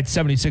last night's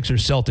 76ers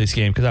Celtics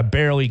game? Because I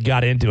barely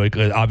got into it,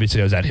 because obviously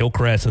I was at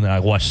Hillcrest and then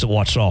I watched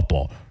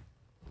softball.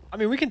 I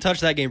mean, we can touch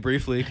that game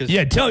briefly.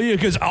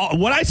 Because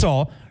what I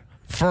saw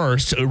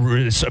first,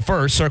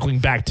 circling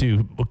back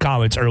to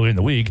comments earlier in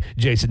the week,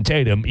 Jason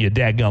Tatum, you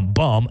dadgum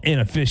bum,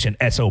 inefficient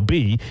SOB,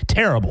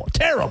 terrible.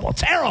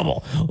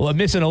 Well,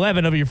 missing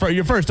 11 of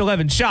your first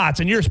 11 shots,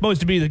 and you're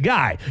supposed to be the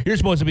guy. You're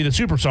supposed to be the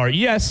superstar.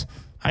 Yes,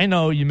 I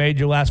know you made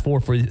your last 4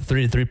 for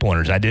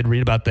three-pointers. I did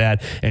read about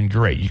that, and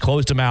great. You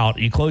closed them out.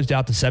 You closed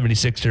out the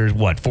 76ers,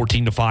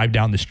 14-5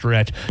 down the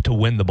stretch to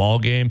win the ball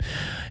game.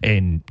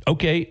 And,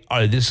 okay,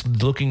 this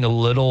looking a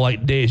little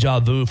like deja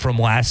vu from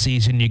last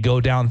season. You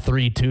go down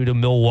 3-2 to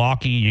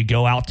Milwaukee. You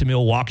go out to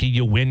Milwaukee.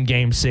 You win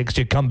Game 6.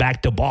 You come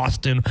back to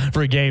Boston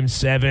for Game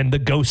 7. The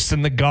ghosts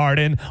in the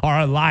garden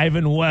are alive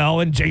and well,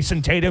 and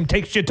Jason Tatum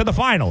takes you to the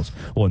finals.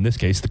 Well, in this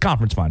case, the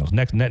conference finals,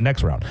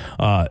 next round.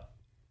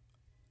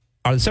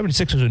 Are the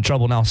 76ers in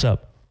trouble now,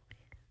 Sep?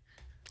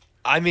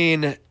 I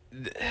mean,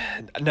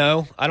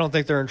 no, I don't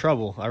think they're in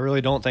trouble. I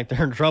really don't think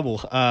they're in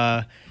trouble.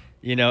 I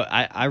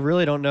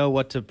really don't know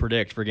what to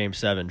predict for Game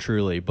 7,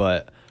 truly.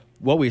 But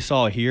what we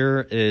saw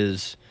here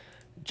is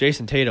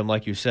Jason Tatum,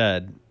 like you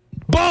said,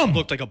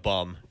 looked like a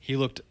bum. He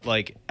looked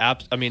like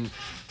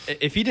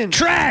if he didn't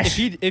trash,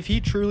 if he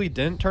truly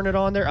didn't turn it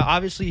on there,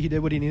 obviously he did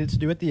what he needed to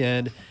do at the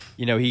end.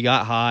 He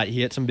got hot.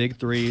 He hit some big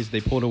threes.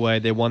 They pulled away.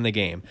 They won the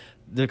game.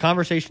 The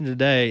conversation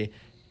today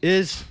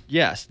is,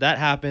 yes, that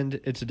happened.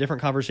 It's a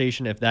different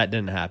conversation if that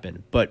didn't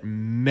happen. But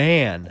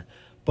man,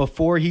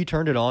 before he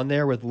turned it on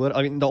there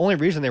the only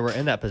reason they were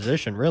in that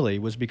position really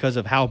was because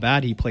of how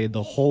bad he played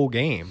the whole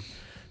game.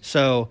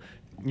 So,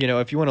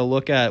 if you want to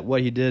look at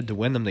what he did to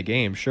win them the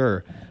game,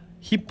 sure.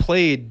 He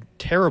played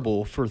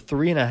terrible for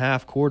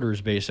 3.5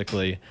 quarters,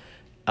 basically,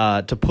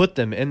 to put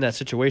them in that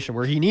situation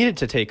where he needed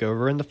to take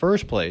over in the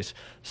first place.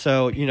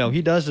 So,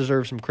 he does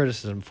deserve some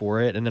criticism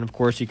for it. And then, of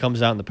course, he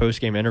comes out in the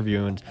post-game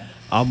interview and,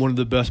 I'm one of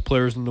the best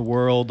players in the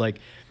world. Like,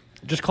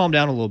 just calm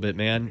down a little bit,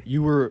 man.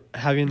 You were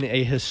having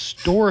a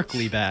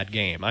historically bad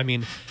game. I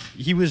mean,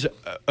 he was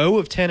 0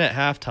 of 10 at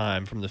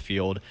halftime from the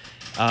field.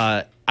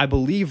 I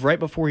believe right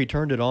before he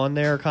turned it on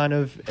there, kind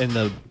of in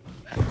the,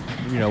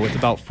 with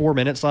about 4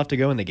 minutes left to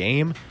go in the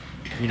game,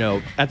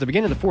 at the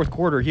beginning of the fourth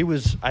quarter,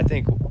 I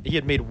think he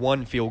had made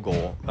 1 field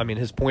goal. I mean,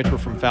 his points were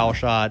from foul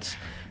shots.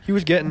 He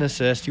was getting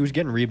assists. He was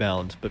getting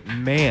rebounds. But,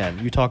 man,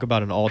 you talk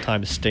about an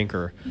all-time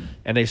stinker.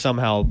 And they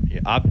somehow,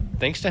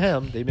 thanks to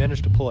him, they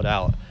managed to pull it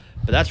out.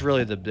 But that's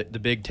really the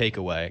big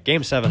takeaway.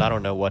 Game 7, I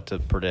don't know what to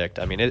predict.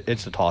 I mean,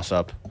 it's a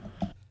toss-up.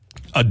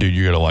 Dude,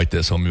 you're going to like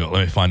this. Let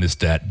me find this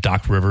stat.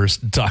 Doc Rivers,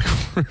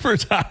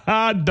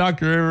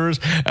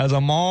 as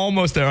I'm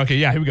almost there. Okay,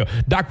 yeah, here we go.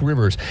 Doc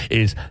Rivers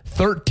is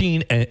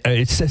 17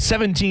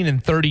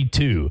 and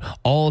 32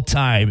 all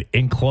time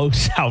in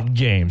closeout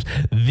games.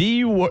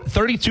 The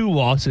 32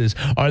 losses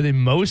are the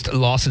most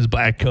losses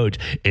by a coach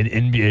in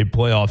NBA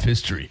playoff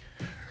history.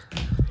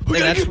 We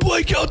got to get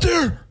Blake out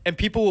there. And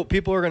people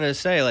are going to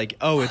say, like,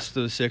 oh, it's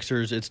the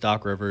Sixers, it's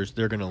Doc Rivers,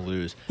 they're going to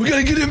lose. We got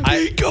to get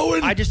Embiid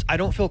going. I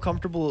don't feel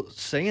comfortable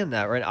saying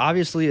that, right?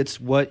 Obviously, it's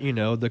what,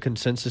 the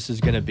consensus is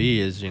going to be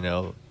is,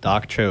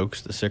 Doc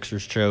chokes, the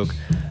Sixers choke.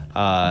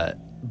 Am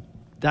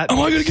I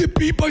going to get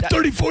beat by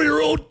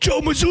 34-year-old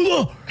Joe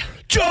Mazzulla?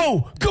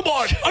 Joe, come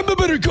on. I'm a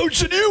better coach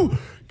than you.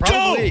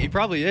 He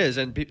probably is.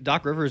 And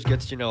Doc Rivers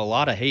gets, a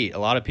lot of hate. A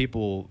lot of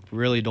people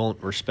really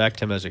don't respect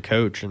him as a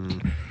coach.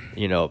 And,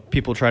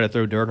 people try to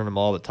throw dirt on him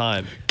all the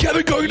time.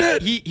 Kevin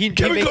Garnett.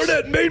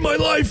 Garnett made my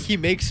life. He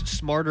makes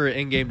smarter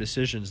in-game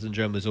decisions than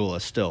Joe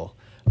Mazzulla still.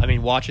 I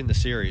mean, watching the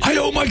series. I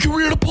owe my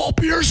career to Paul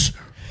Pierce.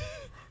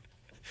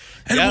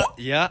 And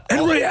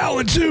And Ray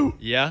Allen, too.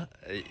 Yeah.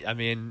 I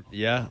mean,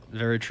 yeah,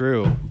 very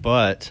true.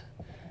 But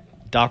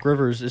Doc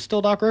Rivers is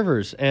still Doc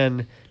Rivers.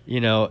 And,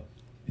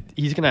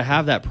 he's going to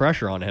have that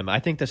pressure on him. I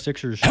think the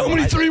Sixers... How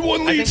many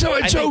 3-1 leads have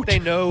I choked? They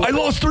know... I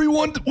lost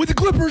 3-1 with the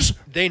Clippers.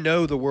 They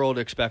know the world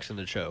expects them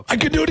to choke. I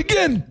could do it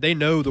again. They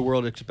know the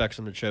world expects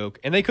them to choke.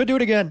 And they could do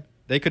it again.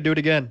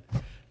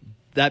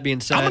 That being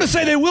said... I'm going to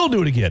say they will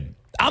do it again.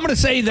 I'm going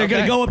to say they're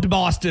going to go up to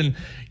Boston.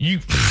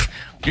 You're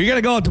going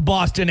to go up to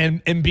Boston,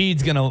 and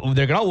Embiid's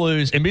they're going to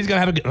lose. Embiid's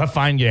going to have a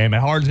fine game,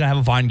 and Harden's going to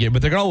have a fine game,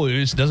 but they're going to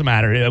lose. It doesn't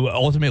matter.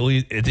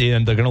 Ultimately, at the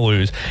end, they're going to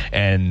lose,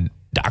 and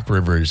Doc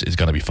Rivers is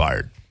going to be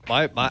fired.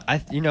 I'm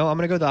going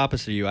to go the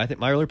opposite of you. I think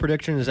my early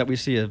prediction is that we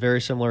see a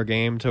very similar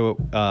game to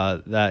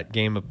that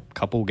game a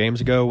couple games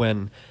ago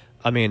when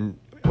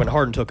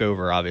Harden took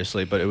over,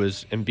 obviously, but it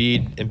was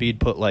Embiid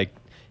put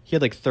he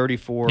had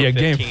 34,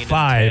 15, game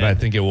 5, I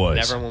think it was.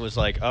 And everyone was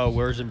like, oh,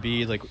 where's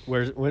Embiid?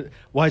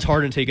 Why is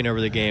Harden taking over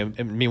the game?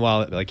 And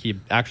meanwhile, he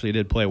actually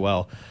did play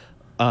well.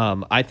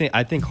 I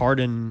think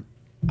Harden,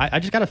 I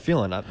just got a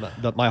feeling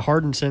that my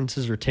Harden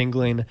senses are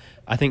tingling.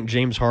 I think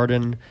James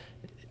Harden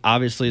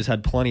obviously has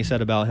had plenty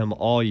said about him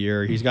all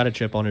year. He's got a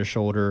chip on his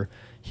shoulder.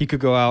 He could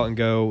go out and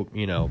go,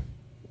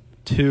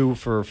 2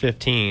 for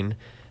 15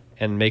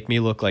 and make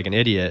me look like an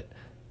idiot.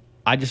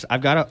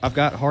 I've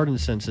got Harden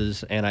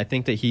senses, and I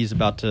think that he's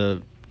about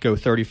to go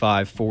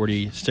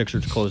 35-40.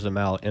 Sixers close them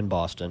out in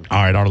Boston.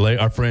 All right,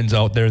 our friends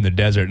out there in the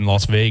desert in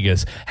Las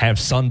Vegas have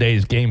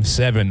Sunday's Game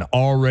 7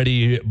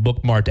 already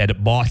bookmarked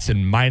at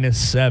Boston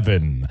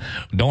 -7.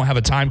 Don't have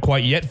a time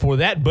quite yet for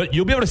that, but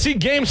you'll be able to see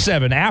Game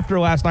 7 after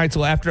last night's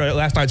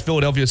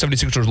Philadelphia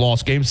 76ers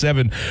loss. Game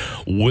 7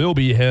 will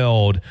be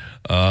held.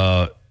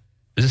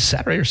 Is it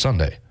Saturday or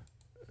Sunday?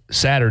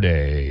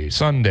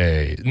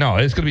 Sunday. No,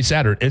 it's going to be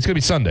Saturday. It's going to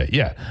be Sunday.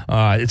 Yeah.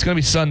 It's going to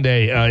be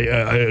Sunday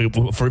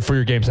for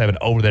your Game 7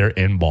 over there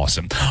in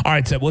Boston. All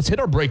right, so let's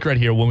hit our break right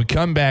here. When we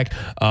come back,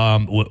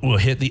 we'll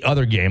hit the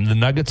other game. The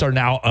Nuggets are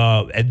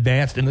now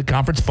advanced in the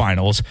conference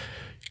finals.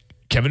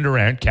 Kevin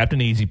Durant,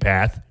 Captain Easy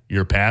Path.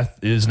 Your path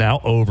is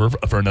now over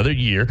for another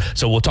year.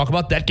 So we'll talk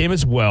about that game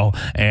as well.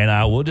 And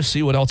we'll just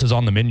see what else is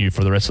on the menu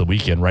for the rest of the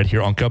weekend right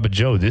here on Cup of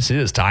Joe. This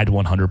is Tide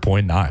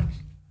 100.9.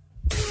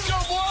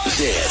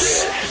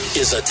 This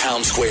is a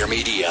Town Square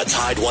Media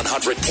Tide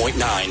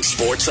 100.9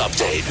 Sports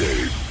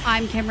Update.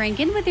 I'm Kim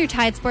Rankin with your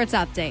Tide Sports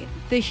Update.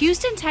 The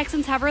Houston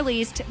Texans have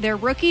released their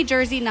rookie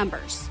jersey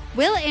numbers.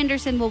 Will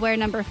Anderson will wear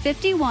number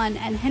 51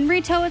 and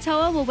Henry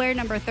To'oTo'o will wear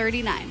number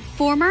 39.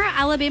 Former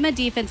Alabama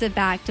defensive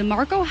back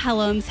DeMarco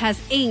Helms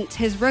has inked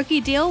his rookie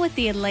deal with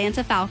the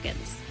Atlanta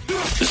Falcons.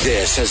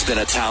 This has been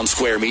a Town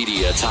Square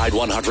Media Tide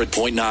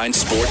 100.9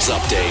 Sports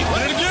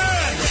Update.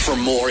 For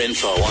more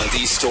info on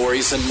these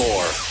stories and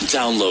more,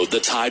 download the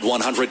Tide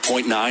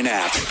 100.9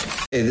 app.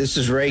 Hey, this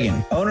is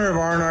Reagan, owner of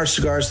R&R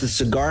Cigars, the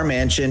Cigar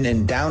Mansion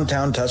in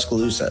downtown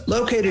Tuscaloosa,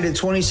 located at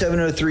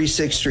 2703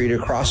 6th Street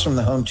across from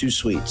the Home 2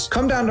 Suites.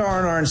 Come down to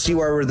R&R and see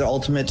why we're the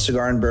ultimate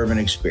cigar and bourbon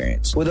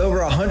experience. With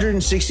over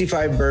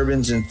 165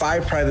 bourbons and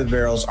 5 private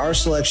barrels, our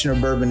selection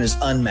of bourbon is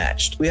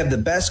unmatched. We have the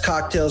best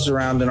cocktails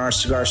around and our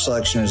cigar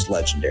selection is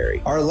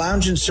legendary. Our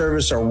lounge and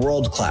service are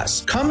world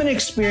class. Come and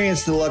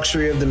experience the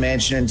luxury of the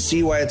mansion and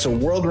see why it's a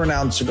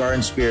world-renowned cigar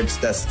and spirits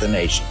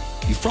destination.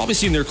 You've probably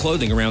seen their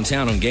clothing around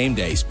town on game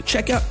days, but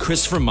check out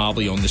Christopher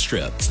Mobley on the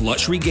Strip. It's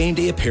luxury game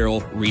day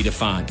apparel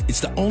redefined. It's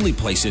the only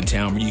place in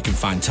town where you can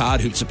find Todd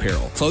Hoops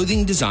apparel.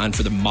 Clothing designed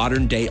for the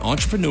modern day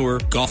entrepreneur,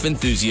 golf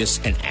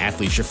enthusiast, and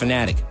athlete or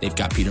fanatic. They've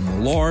got Peter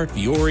Millar,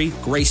 Fiore,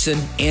 Grayson,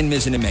 and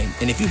Mizzen+Main.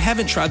 And if you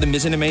haven't tried the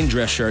Mizzen+Main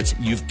dress shirts,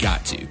 you've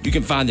got to. You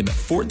can find them at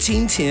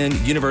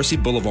 1410 University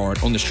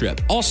Boulevard on the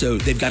Strip. Also,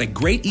 they've got a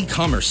great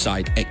e-commerce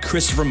site at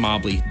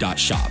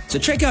ChristopherMobley.shop. So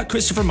check out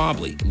Christopher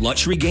Mobley,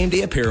 luxury game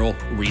day apparel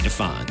redefined.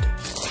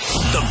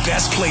 The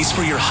best place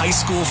for your high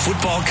school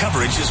football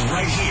coverage is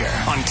right here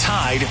on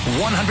Tide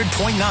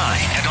 100.9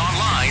 and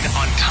online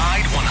on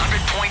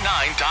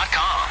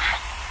Tide100.9.com.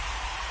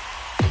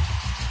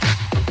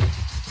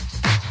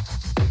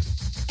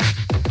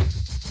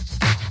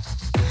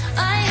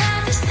 I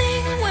have this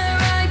thing where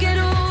I get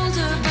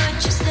older,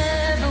 but just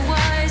never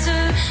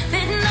wiser.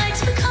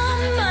 Midnights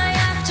become my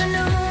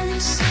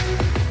afternoons.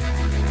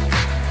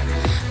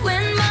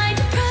 When my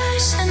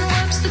depression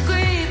works the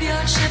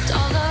graveyard shift,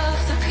 all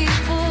of the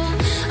people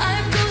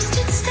I've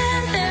ghosted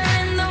stand there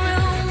in the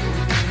room.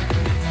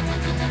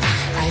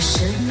 I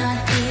should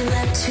not be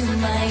left to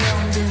my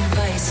own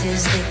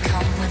devices. They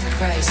come with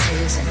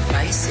prices and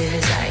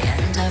vices. I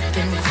end up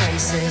in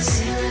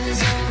crisis.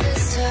 All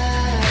this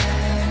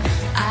time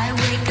I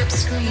wake up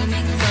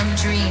screaming from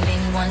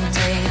dreaming. One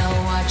day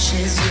I'll watch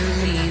as you're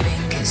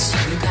leaving, 'cause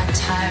you got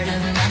tired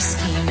of my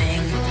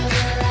scheming. For the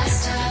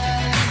last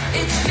time,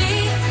 it's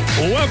me.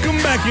 Welcome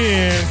back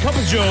in. Cup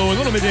of Joe, a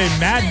little bit of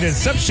madness.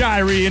 Sep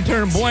Shirey,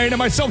 intern Blaine, and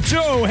myself,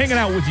 Joe, hanging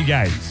out with you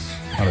guys.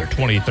 Another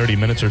 20, 30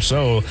 minutes or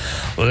so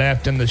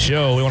left in the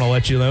show. We want to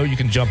let you know you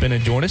can jump in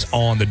and join us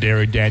on the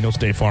Derek Daniels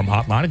State Farm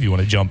Hotline if you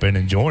want to jump in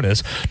and join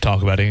us.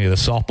 Talk about any of the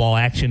softball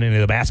action, any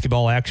of the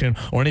basketball action,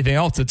 or anything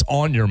else that's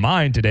on your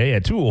mind today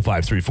at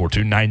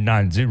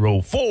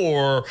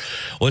 205-342-9904.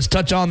 Let's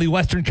touch on the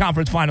Western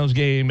Conference Finals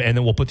game, and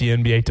then we'll put the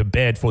NBA to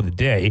bed for the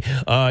day.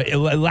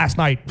 Last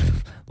night...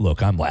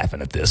 Look, I'm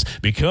laughing at this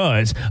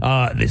because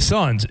the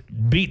Suns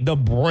beat the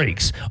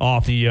brakes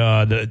off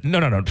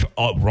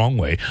wrong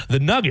way. The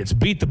Nuggets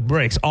beat the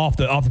brakes off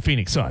the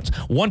Phoenix Suns,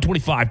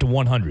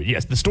 125-100.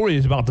 Yes, the story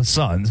is about the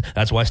Suns.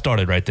 That's why I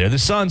started right there. The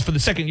Suns, for the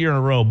second year in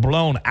a row,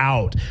 blown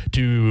out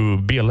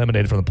to be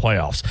eliminated from the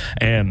playoffs.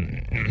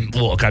 And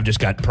look, I've just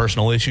got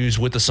personal issues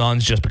with the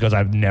Suns just because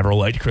I've never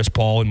liked Chris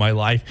Paul in my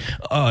life.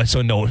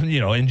 So no,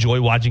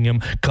 enjoy watching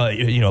him,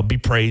 be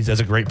praised as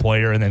a great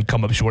player and then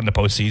come up short in the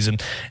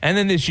postseason. And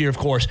then this year, of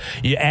course,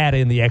 you add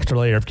in the extra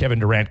layer of Kevin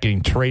Durant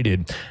getting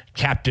traded,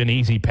 Captain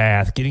Easy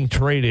Path getting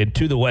traded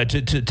to the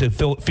to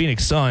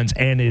Phoenix Suns,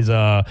 and his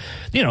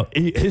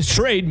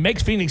trade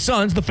makes Phoenix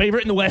Suns the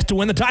favorite in the West to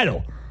win the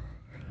title.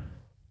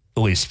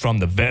 At least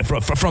from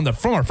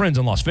our friends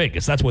in Las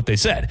Vegas, that's what they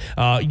said.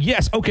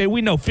 Yes, okay,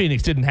 we know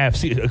Phoenix didn't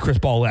have Chris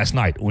Paul last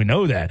night. We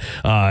know that,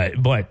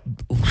 but.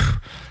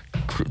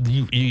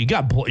 You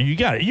got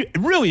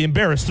really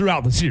embarrassed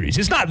throughout the series.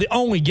 It's not the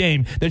only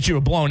game that you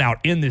were blown out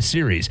in this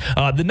series.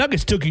 The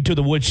Nuggets took you to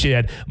the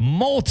woodshed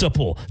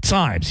multiple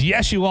times.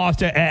 Yes, you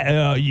lost.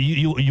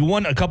 You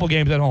won a couple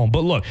games at home,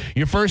 but look,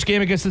 your first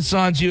game against the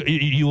Suns,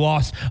 you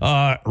lost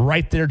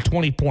right there,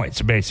 20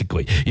 points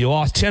basically. You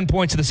lost 10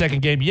 points in the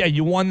second game. Yeah,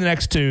 you won the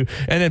next two,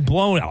 and then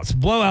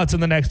blowouts in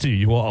the next two.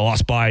 You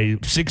lost by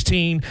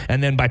 16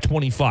 and then by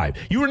 25.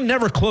 You were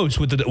never close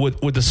with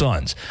the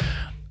Suns.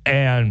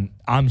 And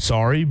I'm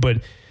sorry, but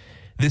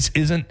this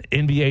isn't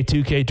NBA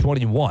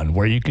 2K21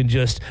 where you can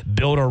just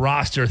build a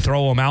roster,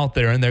 throw them out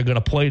there, and they're going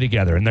to play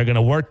together, and they're going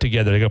to work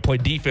together. They're going to play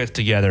defense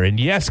together.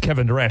 And yes,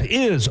 Kevin Durant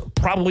is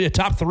probably a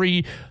top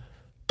 3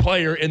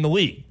 player in the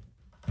league.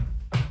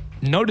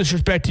 No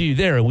disrespect to you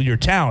there with your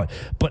talent,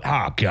 but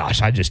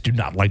gosh, I just do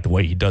not like the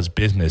way he does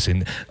business.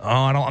 And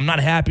I'm not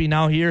happy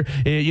now here.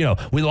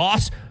 We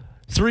lost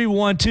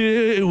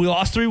 3-1. We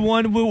lost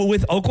 3-1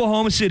 with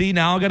Oklahoma City.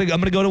 Now I'm gonna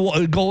go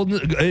to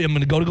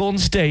Golden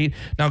State.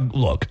 Now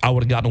look, I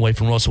would have gotten away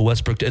from Russell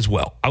Westbrook as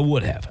well. I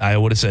would have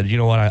said, you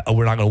know what,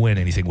 we're not gonna win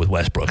anything with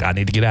Westbrook. I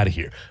need to get out of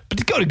here. But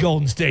to go to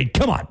Golden State,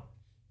 come on.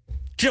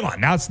 Come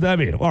on, now it's, I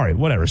mean, all right,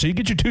 whatever. So you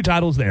get your 2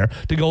 titles there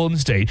to Golden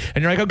State,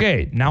 and you're like,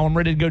 okay, now I'm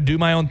ready to go do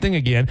my own thing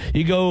again.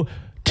 You go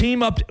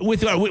team up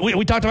with,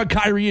 we talked about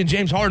Kyrie and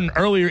James Harden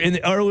earlier in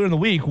the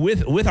week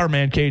with our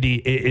man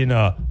KD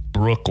in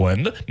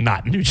Brooklyn,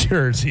 not New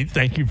Jersey.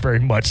 Thank you very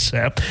much,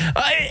 Seth.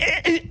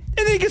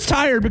 And then he gets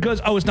tired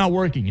because, it's not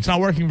working. It's not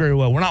working very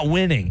well. We're not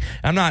winning.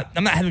 I'm not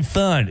having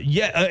fun.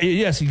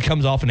 Yes, he's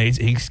coming off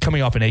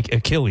an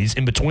Achilles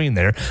in between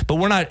there, but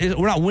we're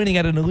not winning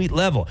at an elite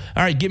level.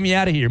 All right, get me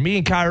out of here. Me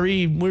and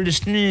Kyrie, we're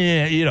just,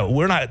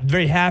 we're not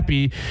very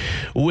happy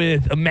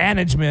with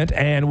management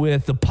and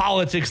with the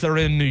politics that are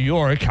in New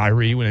York.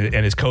 Kyrie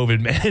and his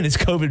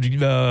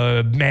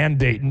COVID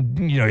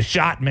mandate,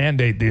 shot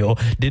mandate deal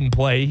didn't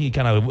play. He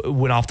kind of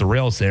went off the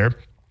rails there.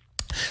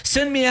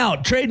 Send me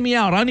out. Trade me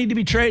out. I need to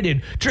be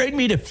traded. Trade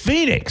me to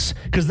Phoenix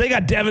because they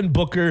got Devin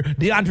Booker,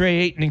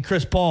 DeAndre Ayton, and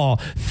Chris Paul.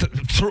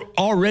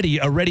 Already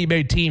a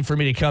ready-made team for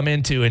me to come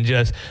into and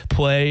just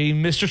play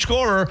Mr.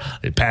 Scorer.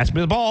 Pass me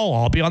the ball.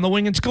 I'll be on the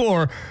wing and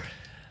score.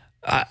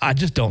 I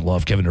just don't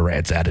love Kevin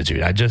Durant's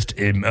attitude. I just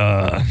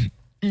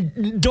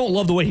don't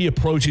love the way he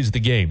approaches the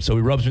game. So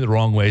he rubs me the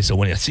wrong way. So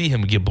when I see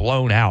him get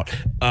blown out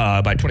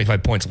by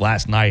 25 points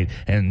last night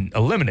and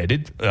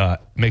eliminated,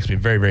 makes me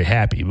very, very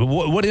happy. But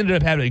what ended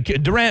up happening,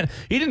 Durant,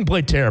 he didn't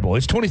play terrible.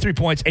 It's 23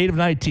 points, 8 of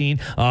 19,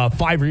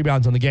 5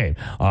 rebounds on the game.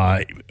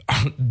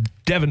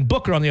 Devin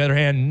Booker, on the other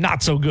hand,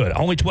 not so good.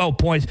 Only 12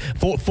 points,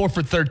 4 for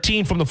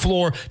 13 from the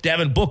floor.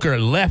 Devin Booker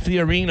left the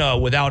arena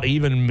without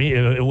even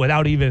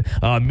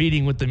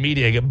meeting with the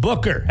media.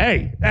 Booker,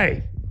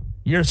 hey,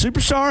 you're a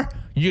superstar?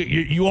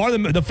 You are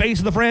the face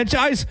of the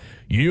franchise.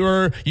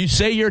 You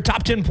say you're a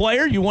top 10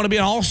 player. You want to be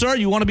an all-star.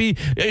 You want to be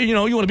you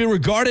want to be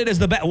regarded as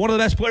one of the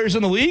best players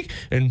in the league.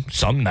 And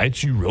some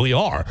nights you really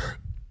are.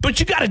 But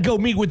you got to go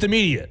meet with the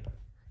media.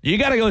 You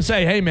got to go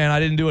say, hey man, I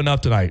didn't do enough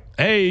tonight.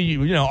 Hey,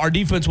 our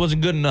defense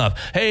wasn't good enough.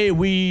 Hey,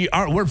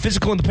 we're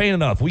physical in the paint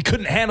enough. We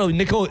couldn't handle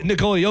Nikola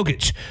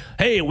Jokic.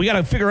 Hey, we got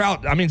to figure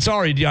out. I mean,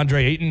 sorry,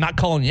 DeAndre Ayton, not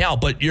calling you out,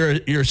 but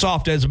you're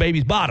soft as a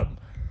baby's bottom.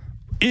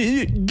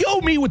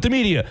 Go meet with the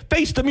media.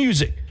 Face the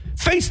music.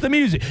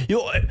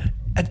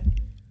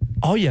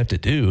 All you have to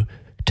do,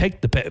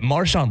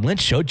 Marshawn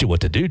Lynch showed you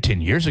what to do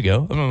 10 years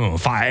ago.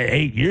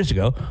 8 years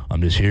ago.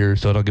 I'm just here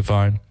so I don't get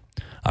fined.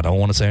 I don't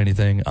want to say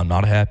anything. I'm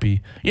not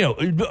happy.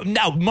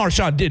 Now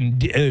Marshawn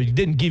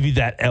didn't give you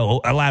that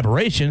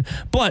elaboration,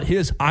 but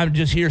his "I'm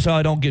just here so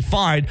I don't get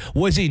fined"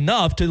 was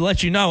enough to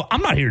let you know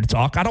I'm not here to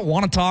talk. I don't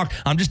want to talk.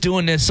 I'm just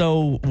doing this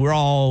so we're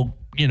all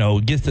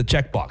gets the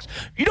checkbox.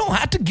 You don't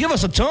have to give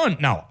us a ton.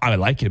 Now, I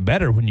like it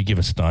better when you give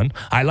us a ton.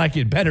 I like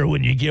it better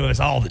when you give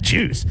us all the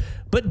juice.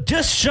 But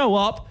just show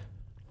up,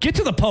 get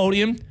to the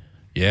podium.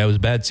 Yeah, it was a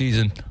bad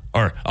season.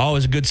 Or, it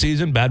was a good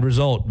season, bad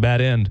result, bad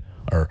end.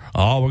 Or,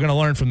 we're going to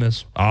learn from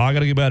this. I got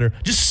to get better.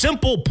 Just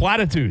simple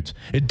platitudes.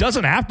 It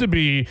doesn't have to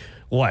be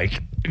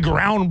like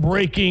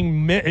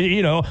groundbreaking,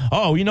 you know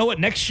what?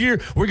 Next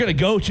year we're going to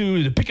go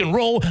to the pick and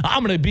roll.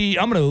 I'm going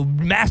to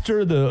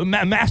master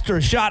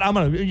a shot.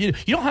 You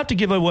don't have to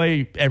give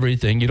away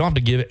everything. You don't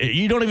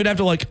even have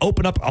to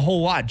open up a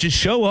whole lot. Just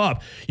show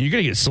up. You're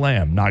going to get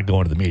slammed not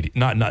going to the media,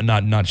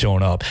 not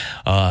showing up,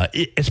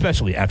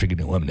 especially after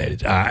getting eliminated.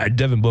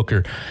 Devin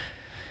Booker,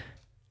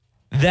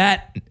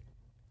 that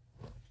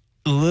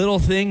little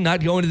thing,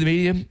 not going to the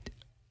media,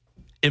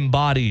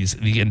 embodies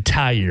the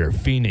entire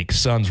Phoenix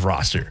Suns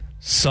roster.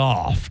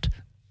 Soft,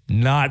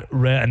 not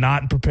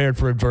prepared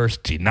for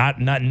adversity, not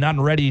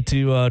ready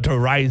to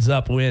rise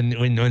up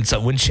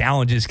when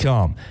challenges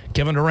come.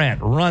 Kevin Durant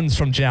runs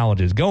from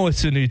challenges, goes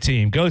to a new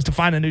team, goes to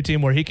find a new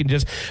team where he can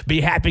just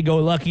be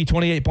happy-go-lucky,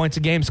 28 points a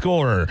game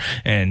scorer,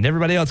 and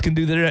everybody else can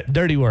do the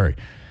dirty work.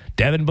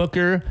 Devin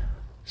Booker,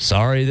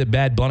 sorry that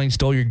Bad Bunny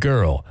stole your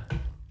girl.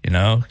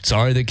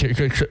 Sorry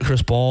that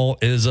Chris Paul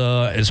is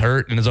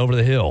hurt and is over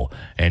the hill,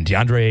 and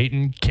DeAndre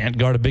Ayton can't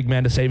guard a big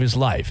man to save his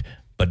life.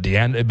 But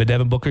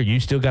Devin Booker, you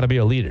still got to be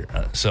a leader.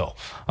 Should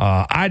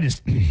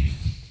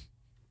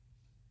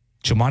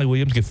Monty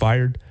Williams get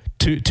fired?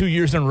 Two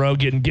years in a row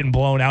getting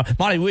blown out.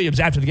 Monty Williams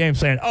after the game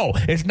saying,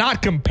 it's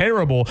not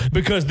comparable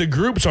because the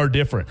groups are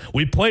different.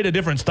 We played a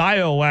different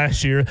style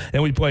last year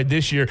than we played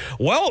this year.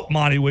 Well,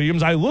 Monty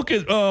Williams, I look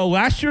at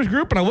last year's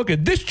group and I look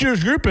at this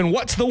year's group, and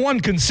what's the one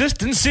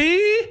consistency?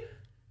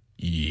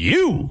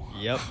 You.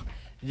 Yep.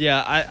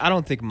 Yeah, I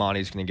don't think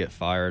Monty's going to get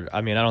fired. I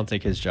mean, I don't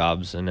think his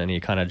job's in any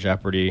kind of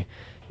jeopardy.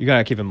 You got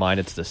to keep in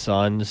mind it's the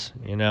Suns,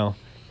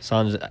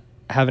 Suns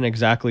haven't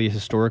exactly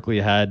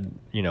historically had,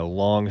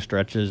 long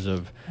stretches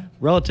of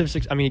relative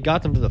success. I mean, he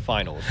got them to the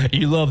finals.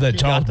 You love that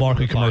Charles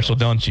Barkley commercial,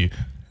 don't you?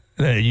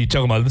 You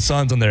talking about the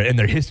Suns and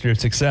their history of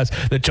success.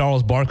 The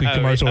Charles Barkley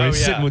commercial where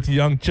he's sitting with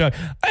young Chuck.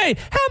 Hey,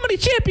 how many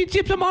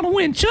championships am I going to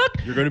win, Chuck?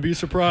 You're going to be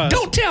surprised.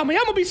 Don't tell me.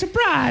 I'm going to be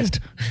surprised.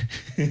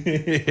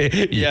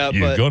 Yeah,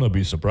 You're going to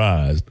be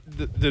surprised.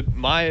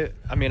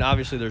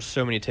 Obviously there's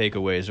so many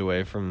takeaways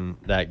away from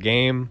that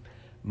game.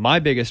 My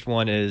biggest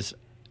one is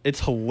it's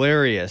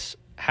hilarious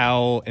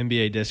how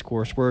NBA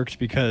discourse works,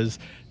 because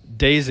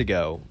days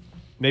ago,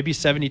 maybe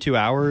 72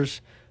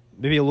 hours,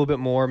 maybe a little bit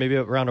more, maybe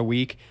around a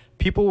week,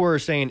 people were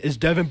saying, is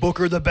Devin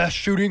Booker the best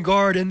shooting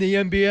guard in the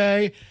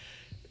NBA?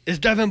 Is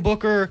Devin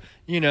Booker,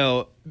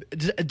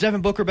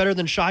 Devin Booker better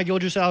than Shai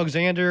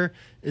Gilgeous-Alexander?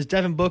 Is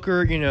Devin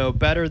Booker,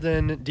 better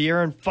than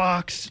De'Aaron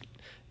Fox?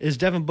 Is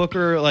Devin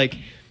Booker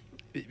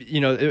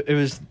it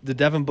was the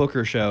Devin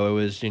Booker show. It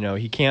was,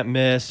 he can't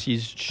miss.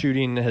 He's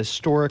shooting a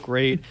historic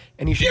rate.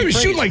 And he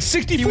was shooting like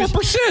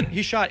 64%.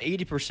 He shot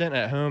 80%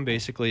 at home,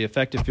 basically,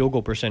 effective field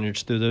goal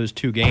percentage through those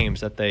 2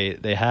 games that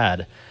they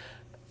had.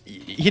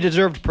 He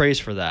deserved praise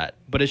for that.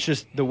 But it's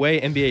just the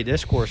way NBA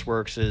discourse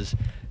works is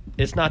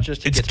it's not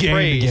just he gets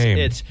praise.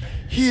 It's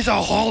he's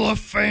a Hall of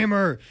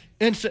Famer.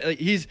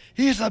 He's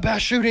the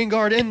best shooting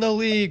guard in the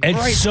league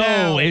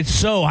now. It's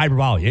so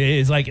hyperbolic.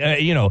 It's like,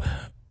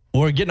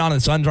 we're getting on the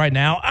Suns right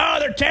now. Oh,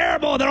 they're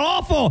terrible. They're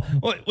awful.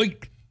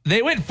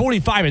 They went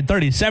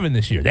 45-37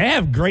 this year. They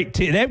have great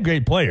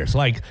players.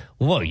 Like,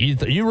 look,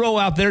 you roll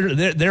out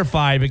their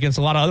 5 against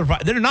a lot of other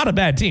 5. They're not a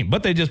bad team,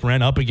 but they just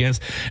ran up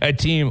against a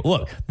team.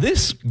 Look,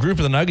 this group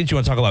of the Nuggets, you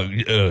want to talk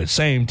about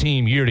same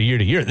team year to year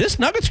to year. This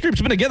Nuggets group's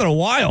been together a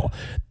while.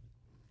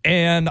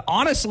 And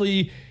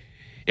honestly,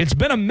 it's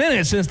been a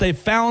minute since they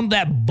found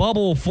that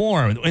bubble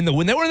form. When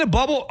they were in the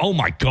bubble, oh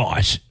my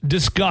gosh,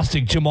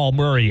 disgusting. Jamal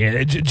Murray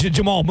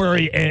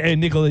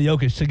and Nikola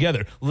Jokic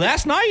together.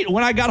 Last night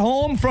when I got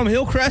home from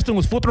Hillcrest and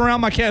was flipping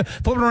around my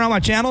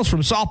channels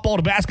from softball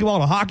to basketball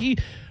to hockey,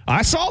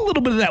 I saw a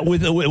little bit of that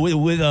with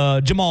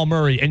Jamal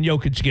Murray and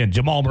Jokic again.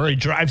 Jamal Murray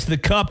drives to the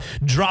cup,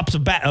 drops a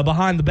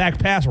behind the back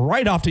pass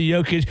right off to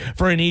Jokic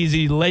for an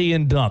easy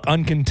lay-in dunk,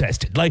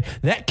 uncontested. Like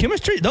that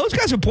chemistry, those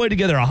guys have played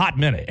together a hot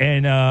minute.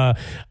 And I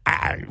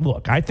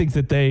think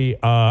that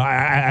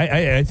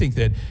I think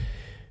that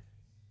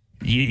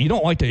you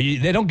don't like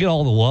they don't get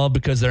all the love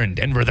because they're in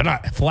Denver. They're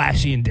not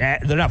flashy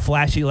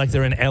like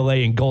they're in LA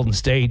and Golden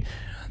State.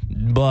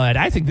 But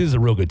I think this is a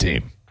real good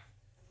team.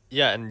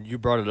 Yeah, and you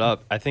brought it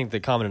up. I think the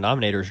common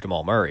denominator is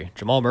Jamal Murray.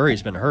 Jamal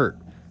Murray's been hurt.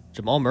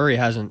 Jamal Murray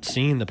hasn't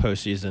seen the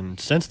postseason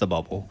since the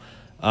bubble.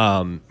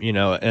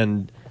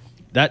 And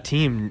that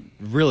team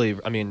really,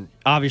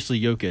 obviously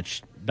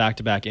Jokic,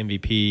 back-to-back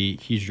MVP,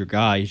 he's your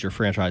guy, he's your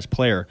franchise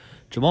player.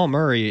 Jamal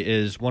Murray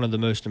is one of the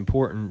most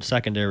important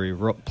secondary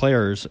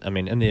players, in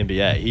the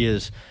NBA. He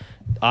is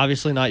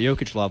obviously not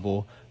Jokic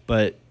level,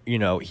 but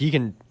he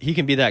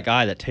can be that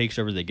guy that takes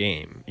over the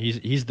game.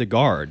 He's the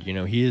guard.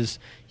 He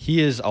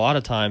is a lot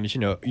of times.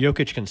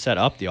 Jokic can set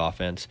up the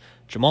offense.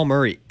 Jamal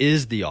Murray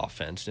is the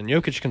offense, and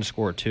Jokic can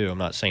score too. I'm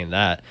not saying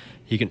that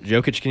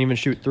Jokic can even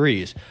shoot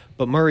threes,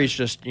 but Murray's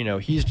just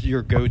he's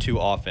your go-to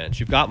offense.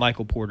 You've got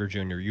Michael Porter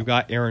Jr. You've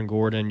got Aaron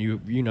Gordon.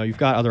 You've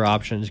got other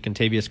options,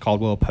 Kentavious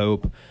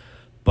Caldwell-Pope,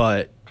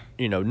 but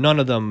none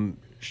of them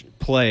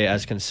play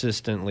as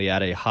consistently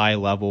at a high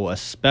level,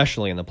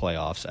 especially in the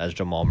playoffs, as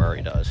Jamal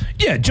Murray does.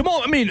 Yeah,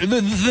 Jamal,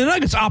 the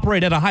Nuggets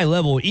operate at a high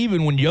level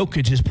even when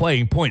Jokic is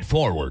playing point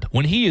forward.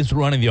 When he is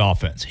running the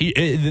offense,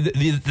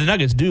 the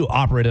Nuggets do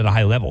operate at a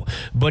high level.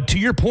 But to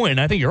your point, and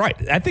I think you're right,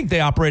 I think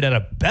they operate at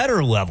a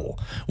better level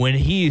when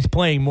he's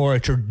playing more a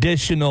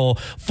traditional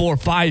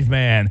 4-5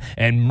 man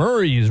and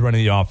Murray is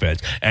running the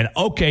offense. And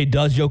okay,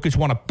 does Jokic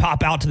want to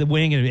pop out to the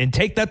wing and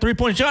take that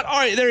 3-point shot? All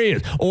right, there he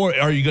is. Or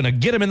are you going to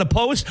get him in the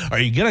post? Are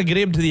you going to get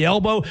him to the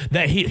elbow?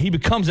 That he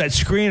becomes that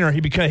screener.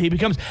 He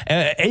becomes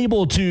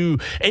able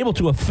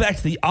to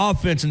affect the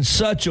offense in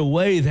such a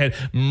way that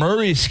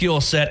Murray's skill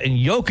set and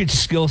Jokic's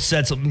skill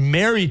sets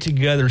marry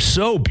together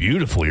so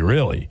beautifully.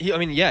 Really, he's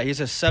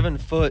a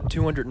 7-foot,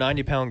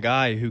 290-pound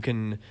guy who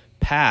can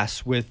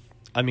pass with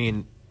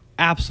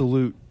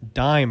absolute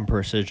dime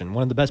precision.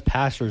 One of the best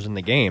passers in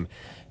the game.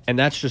 And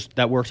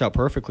that works out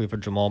perfectly for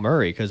Jamal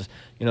Murray because,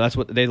 that's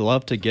what they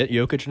love to get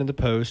Jokic into the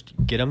post,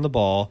 get him the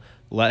ball,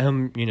 let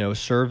him,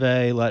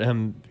 survey, let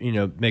him,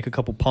 make a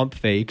couple pump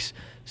fakes,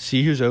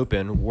 see who's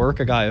open, work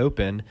a guy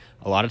open.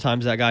 A lot of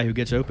times that guy who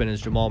gets open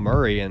is Jamal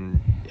Murray.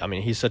 And,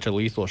 he's such a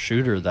lethal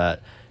shooter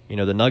that,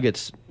 the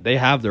Nuggets, they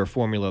have their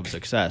formula of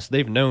success.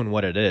 They've known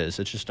what it is.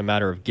 It's just a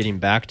matter of getting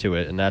back to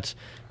it. And that's,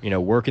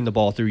 working the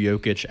ball through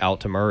Jokic out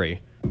to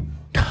Murray.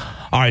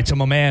 All right, so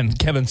my man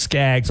Kevin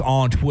Skaggs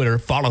on Twitter.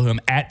 Follow him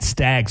at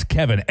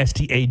StaggsKevin,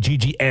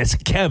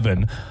 STAGGS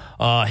Kevin.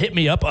 Hit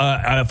me up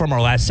from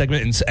our last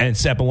segment, and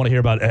Sepp, I want to hear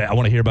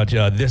about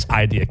this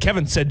idea.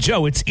 Kevin said,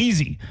 Joe, it's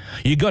easy.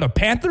 You go to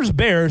Panthers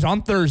Bears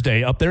on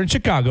Thursday up there in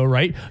Chicago,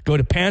 right? Go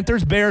to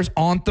Panthers Bears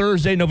on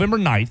Thursday, November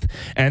 9th,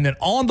 and then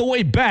on the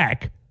way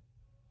back.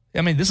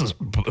 This is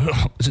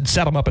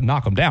set them up and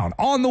knock them down.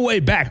 On the way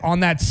back on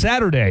that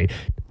Saturday,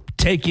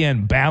 take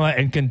in Bama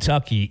and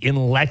Kentucky in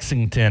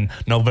Lexington,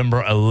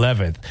 November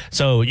 11th.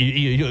 So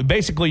you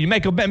basically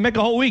make a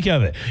whole week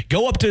of it.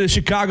 Go up to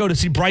Chicago to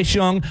see Bryce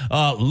Young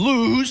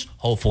lose,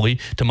 hopefully,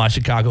 to my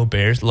Chicago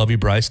Bears. Love you,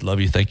 Bryce. Love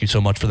you. Thank you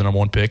so much for the number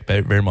 1 pick. Very,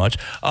 very much.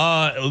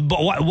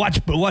 But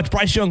watch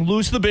Bryce Young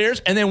lose to the Bears,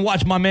 and then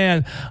watch my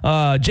man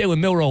Jalen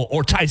Milroe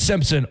or Ty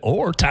Simpson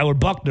or Tyler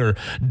Buckner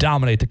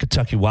dominate the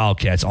Kentucky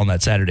Wildcats on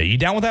that Saturday. You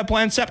down with that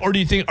plan, Sepp? Or do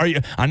you think?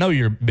 I know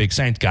you're a big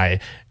Saints guy.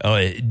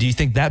 Do you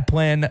think that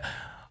plan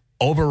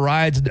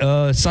overrides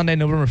Sunday,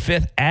 November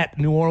 5th at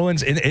New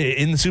Orleans in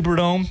the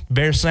Superdome,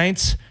 Bears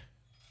Saints?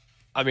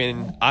 I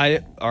mean,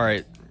 all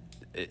right.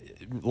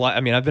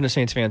 I mean, I've been a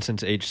Saints fan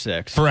since age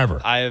 6.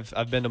 Forever.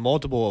 I've been to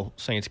multiple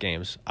Saints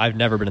games. I've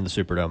never been in the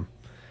Superdome.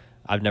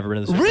 I've never been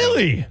in the Superdome.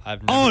 Really?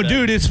 I've never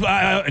been. Dude,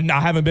 I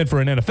haven't been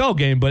for an NFL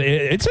game, but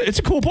it's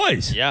a cool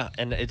place. Yeah,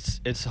 and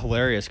it's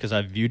hilarious because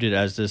I've viewed it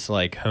as this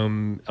like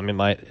home. I mean,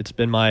 it's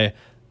been my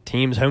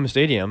team's home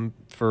stadium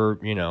for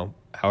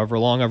however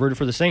long I've rooted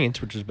for the Saints,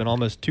 which has been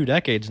almost 2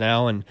 decades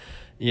now, and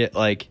yet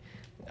like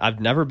I've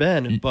never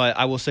been. But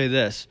I will say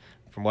this.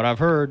 From what I've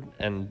heard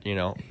and,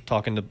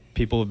 talking to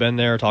people who've been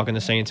there, talking to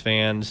Saints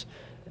fans,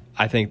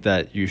 I think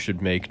that you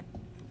should make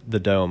the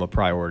Dome a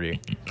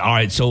priority. All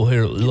right, so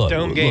here, look.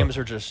 Dome games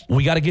are just...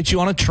 We got to get you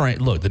on a train.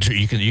 Look,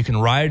 you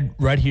can ride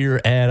right here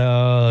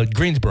at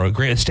Greensboro,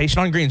 station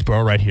on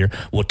Greensboro right here.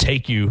 We'll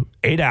take you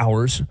 8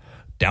 hours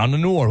down to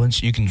New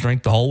Orleans. You can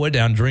drink the whole way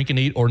down, drink and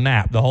eat or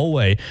nap the whole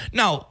way.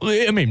 Now,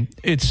 I mean,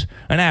 it's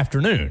an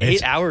afternoon.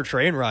 8-hour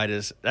train ride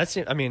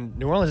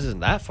New Orleans isn't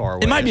that far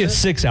away. It might be a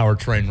 6-hour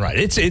train ride.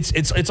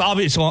 It's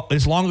obvious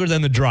it's longer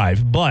than the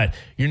drive, but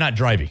you're not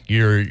driving.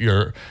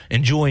 You're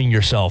enjoying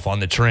yourself on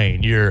the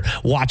train. You're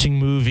watching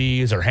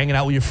movies or hanging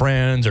out with your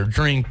friends or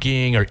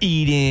drinking or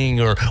eating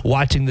or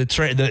watching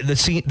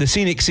the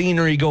scenic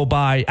scenery go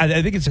by.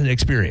 I think it's an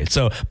experience.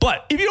 So,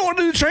 but if you don't want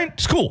to do the train,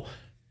 it's cool.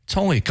 It's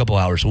only a couple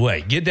hours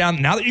away. Get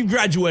down now that you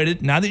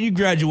graduated.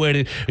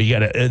 You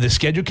got the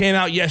schedule came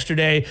out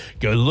yesterday.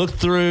 Go look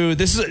through.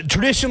 This is a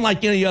tradition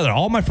like any other.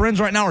 All my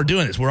friends right now are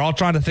doing this. We're all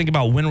trying to think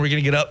about when we're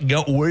going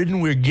to when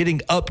we're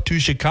getting up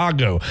to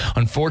Chicago.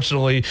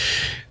 Unfortunately,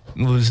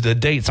 the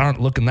dates aren't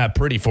looking that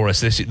pretty for us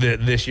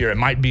this year. It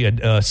might be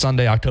a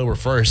Sunday, October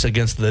 1st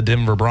against the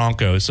Denver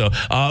Broncos. So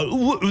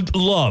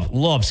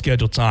love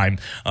schedule time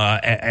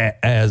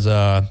as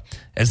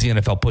the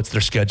NFL puts their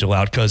schedule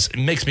out because it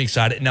makes me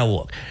excited. Now,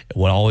 look,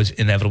 what always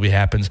inevitably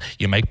happens,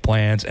 you make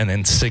plans, and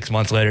then 6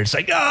 months later, it's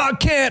like, I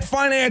can't,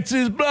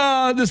 finances,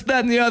 blah, this,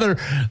 that, and the other.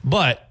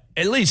 But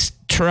at least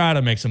try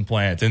to make some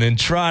plans and then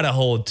try to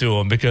hold to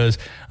them because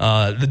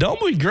the Dome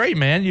will be great,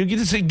 man. You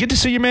get to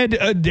see your man,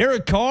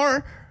 Derek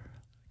Carr.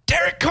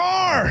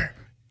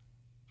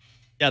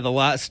 Yeah, the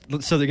last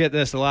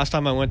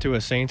time I went to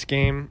a Saints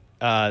game,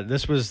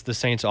 this was the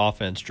Saints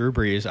offense. Drew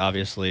Brees,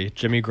 obviously,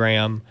 Jimmy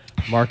Graham,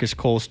 Marcus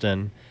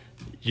Colston.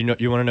 You want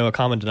to know a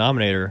common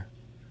denominator?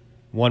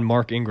 One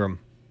Mark Ingram.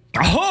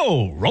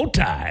 Oh, Roll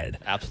Tide.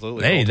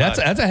 Absolutely. Hey, that's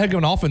a heck of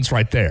an offense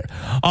right there.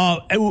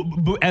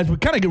 As we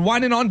kind of get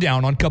winding on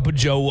down on Cup of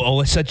Joe,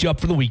 let's set you up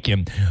for the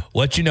weekend.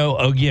 Let you know,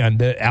 again,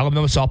 the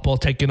Alabama softball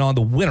taking on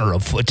the winner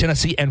of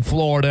Tennessee and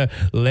Florida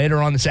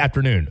later on this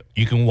afternoon.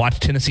 You can watch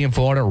Tennessee and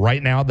Florida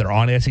right now. They're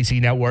on SEC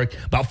Network.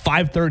 About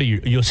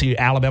 5:30, you'll see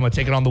Alabama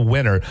taking on the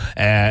winner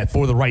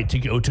for the right to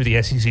go to the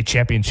SEC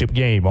championship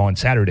game on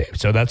Saturday.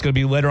 So that's going to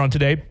be later on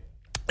today.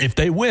 If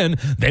they win,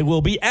 they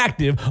will be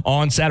active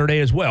on Saturday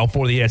as well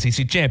for the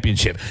SEC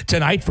Championship.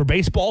 Tonight for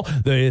baseball,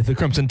 the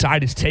Crimson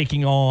Tide is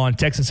taking on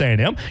Texas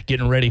A&M,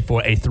 getting ready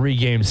for a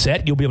 3-game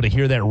set. You'll be able to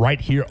hear that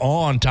right here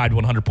on Tide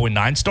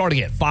 100.9, starting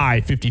at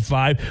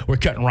 5:55. We're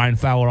cutting Ryan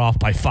Fowler off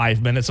by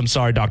 5 minutes. I'm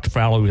sorry, Dr.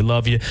 Fowler, we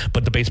love you,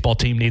 but the baseball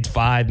team needs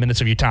 5 minutes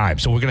of your time.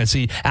 So we're going to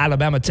see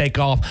Alabama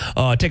taking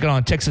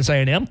on Texas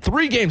A&M.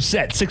 3-game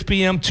set, 6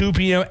 p.m., 2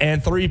 p.m.,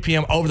 and 3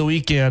 p.m. over the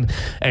weekend.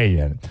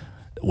 Hey,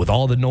 with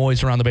all the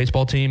noise around the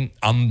baseball team,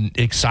 I'm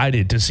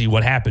excited to see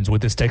what happens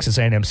with this Texas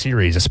A&M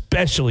series,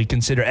 especially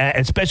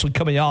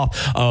coming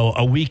off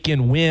a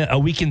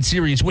weekend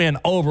series win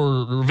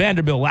over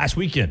Vanderbilt last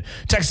weekend.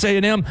 Texas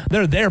A&M,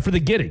 they're there for the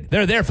getting.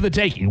 They're there for the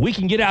taking. We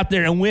can get out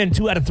there and win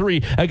 2 out of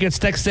 3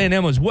 against Texas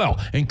A&M as well.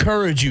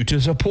 Encourage you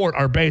to support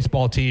our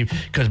baseball team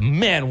because,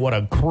 man, what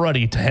a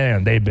cruddy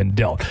hand they've been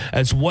dealt.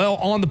 As well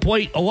on the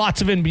plate,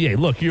 lots of NBA.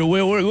 Look,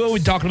 we'll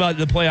be talking about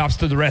the playoffs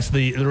through the rest of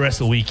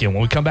the weekend.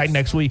 When we come back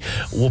next week,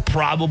 we'll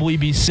probably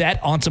be set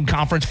on some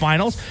conference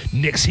finals.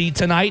 Knicks Heat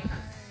tonight.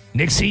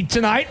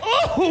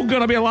 Oh,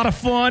 gonna be a lot of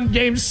fun.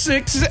 Game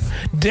 6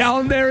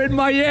 down there in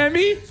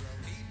Miami.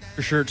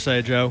 Your shirt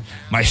say, Joe?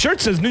 My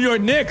shirt says New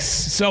York Knicks.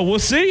 So we'll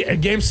see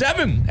at Game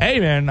 7. Hey,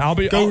 man, I'll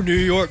be... Go New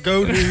York,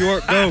 go New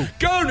York, go.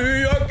 Go New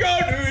York, go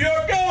New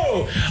York,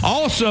 go.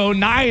 Also,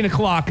 9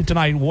 o'clock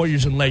tonight,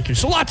 Warriors and Lakers.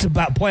 So lots of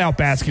playoff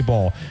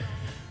basketball.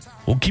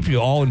 We'll keep you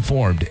all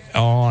informed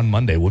on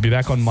Monday. We'll be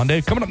back on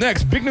Monday. Coming up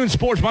next, Big Noon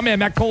Sports. My man,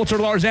 Matt Coulter,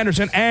 Lars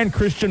Anderson, and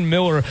Christian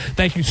Miller.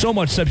 Thank you so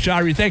much, Seb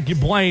Shirey. Thank you,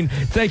 Blaine.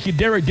 Thank you,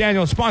 Derek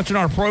Daniel, sponsoring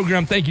our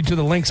program. Thank you to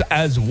the Lynx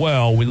as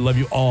well. We love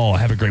you all.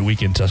 Have a great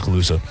weekend,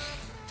 Tuscaloosa.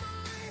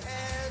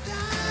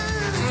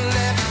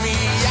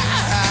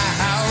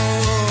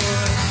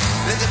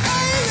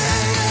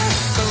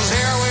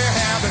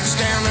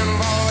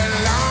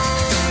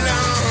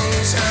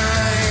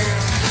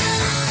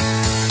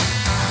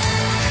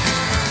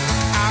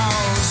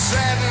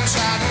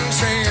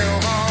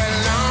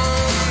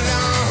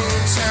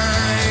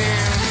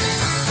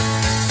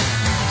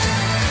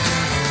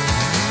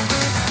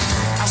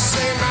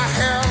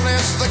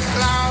 The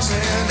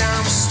closet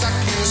I'm stuck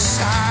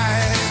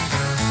inside.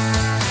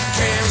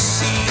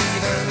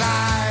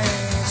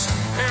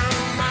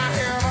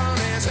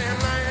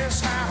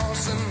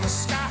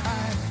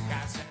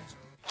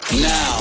 Now,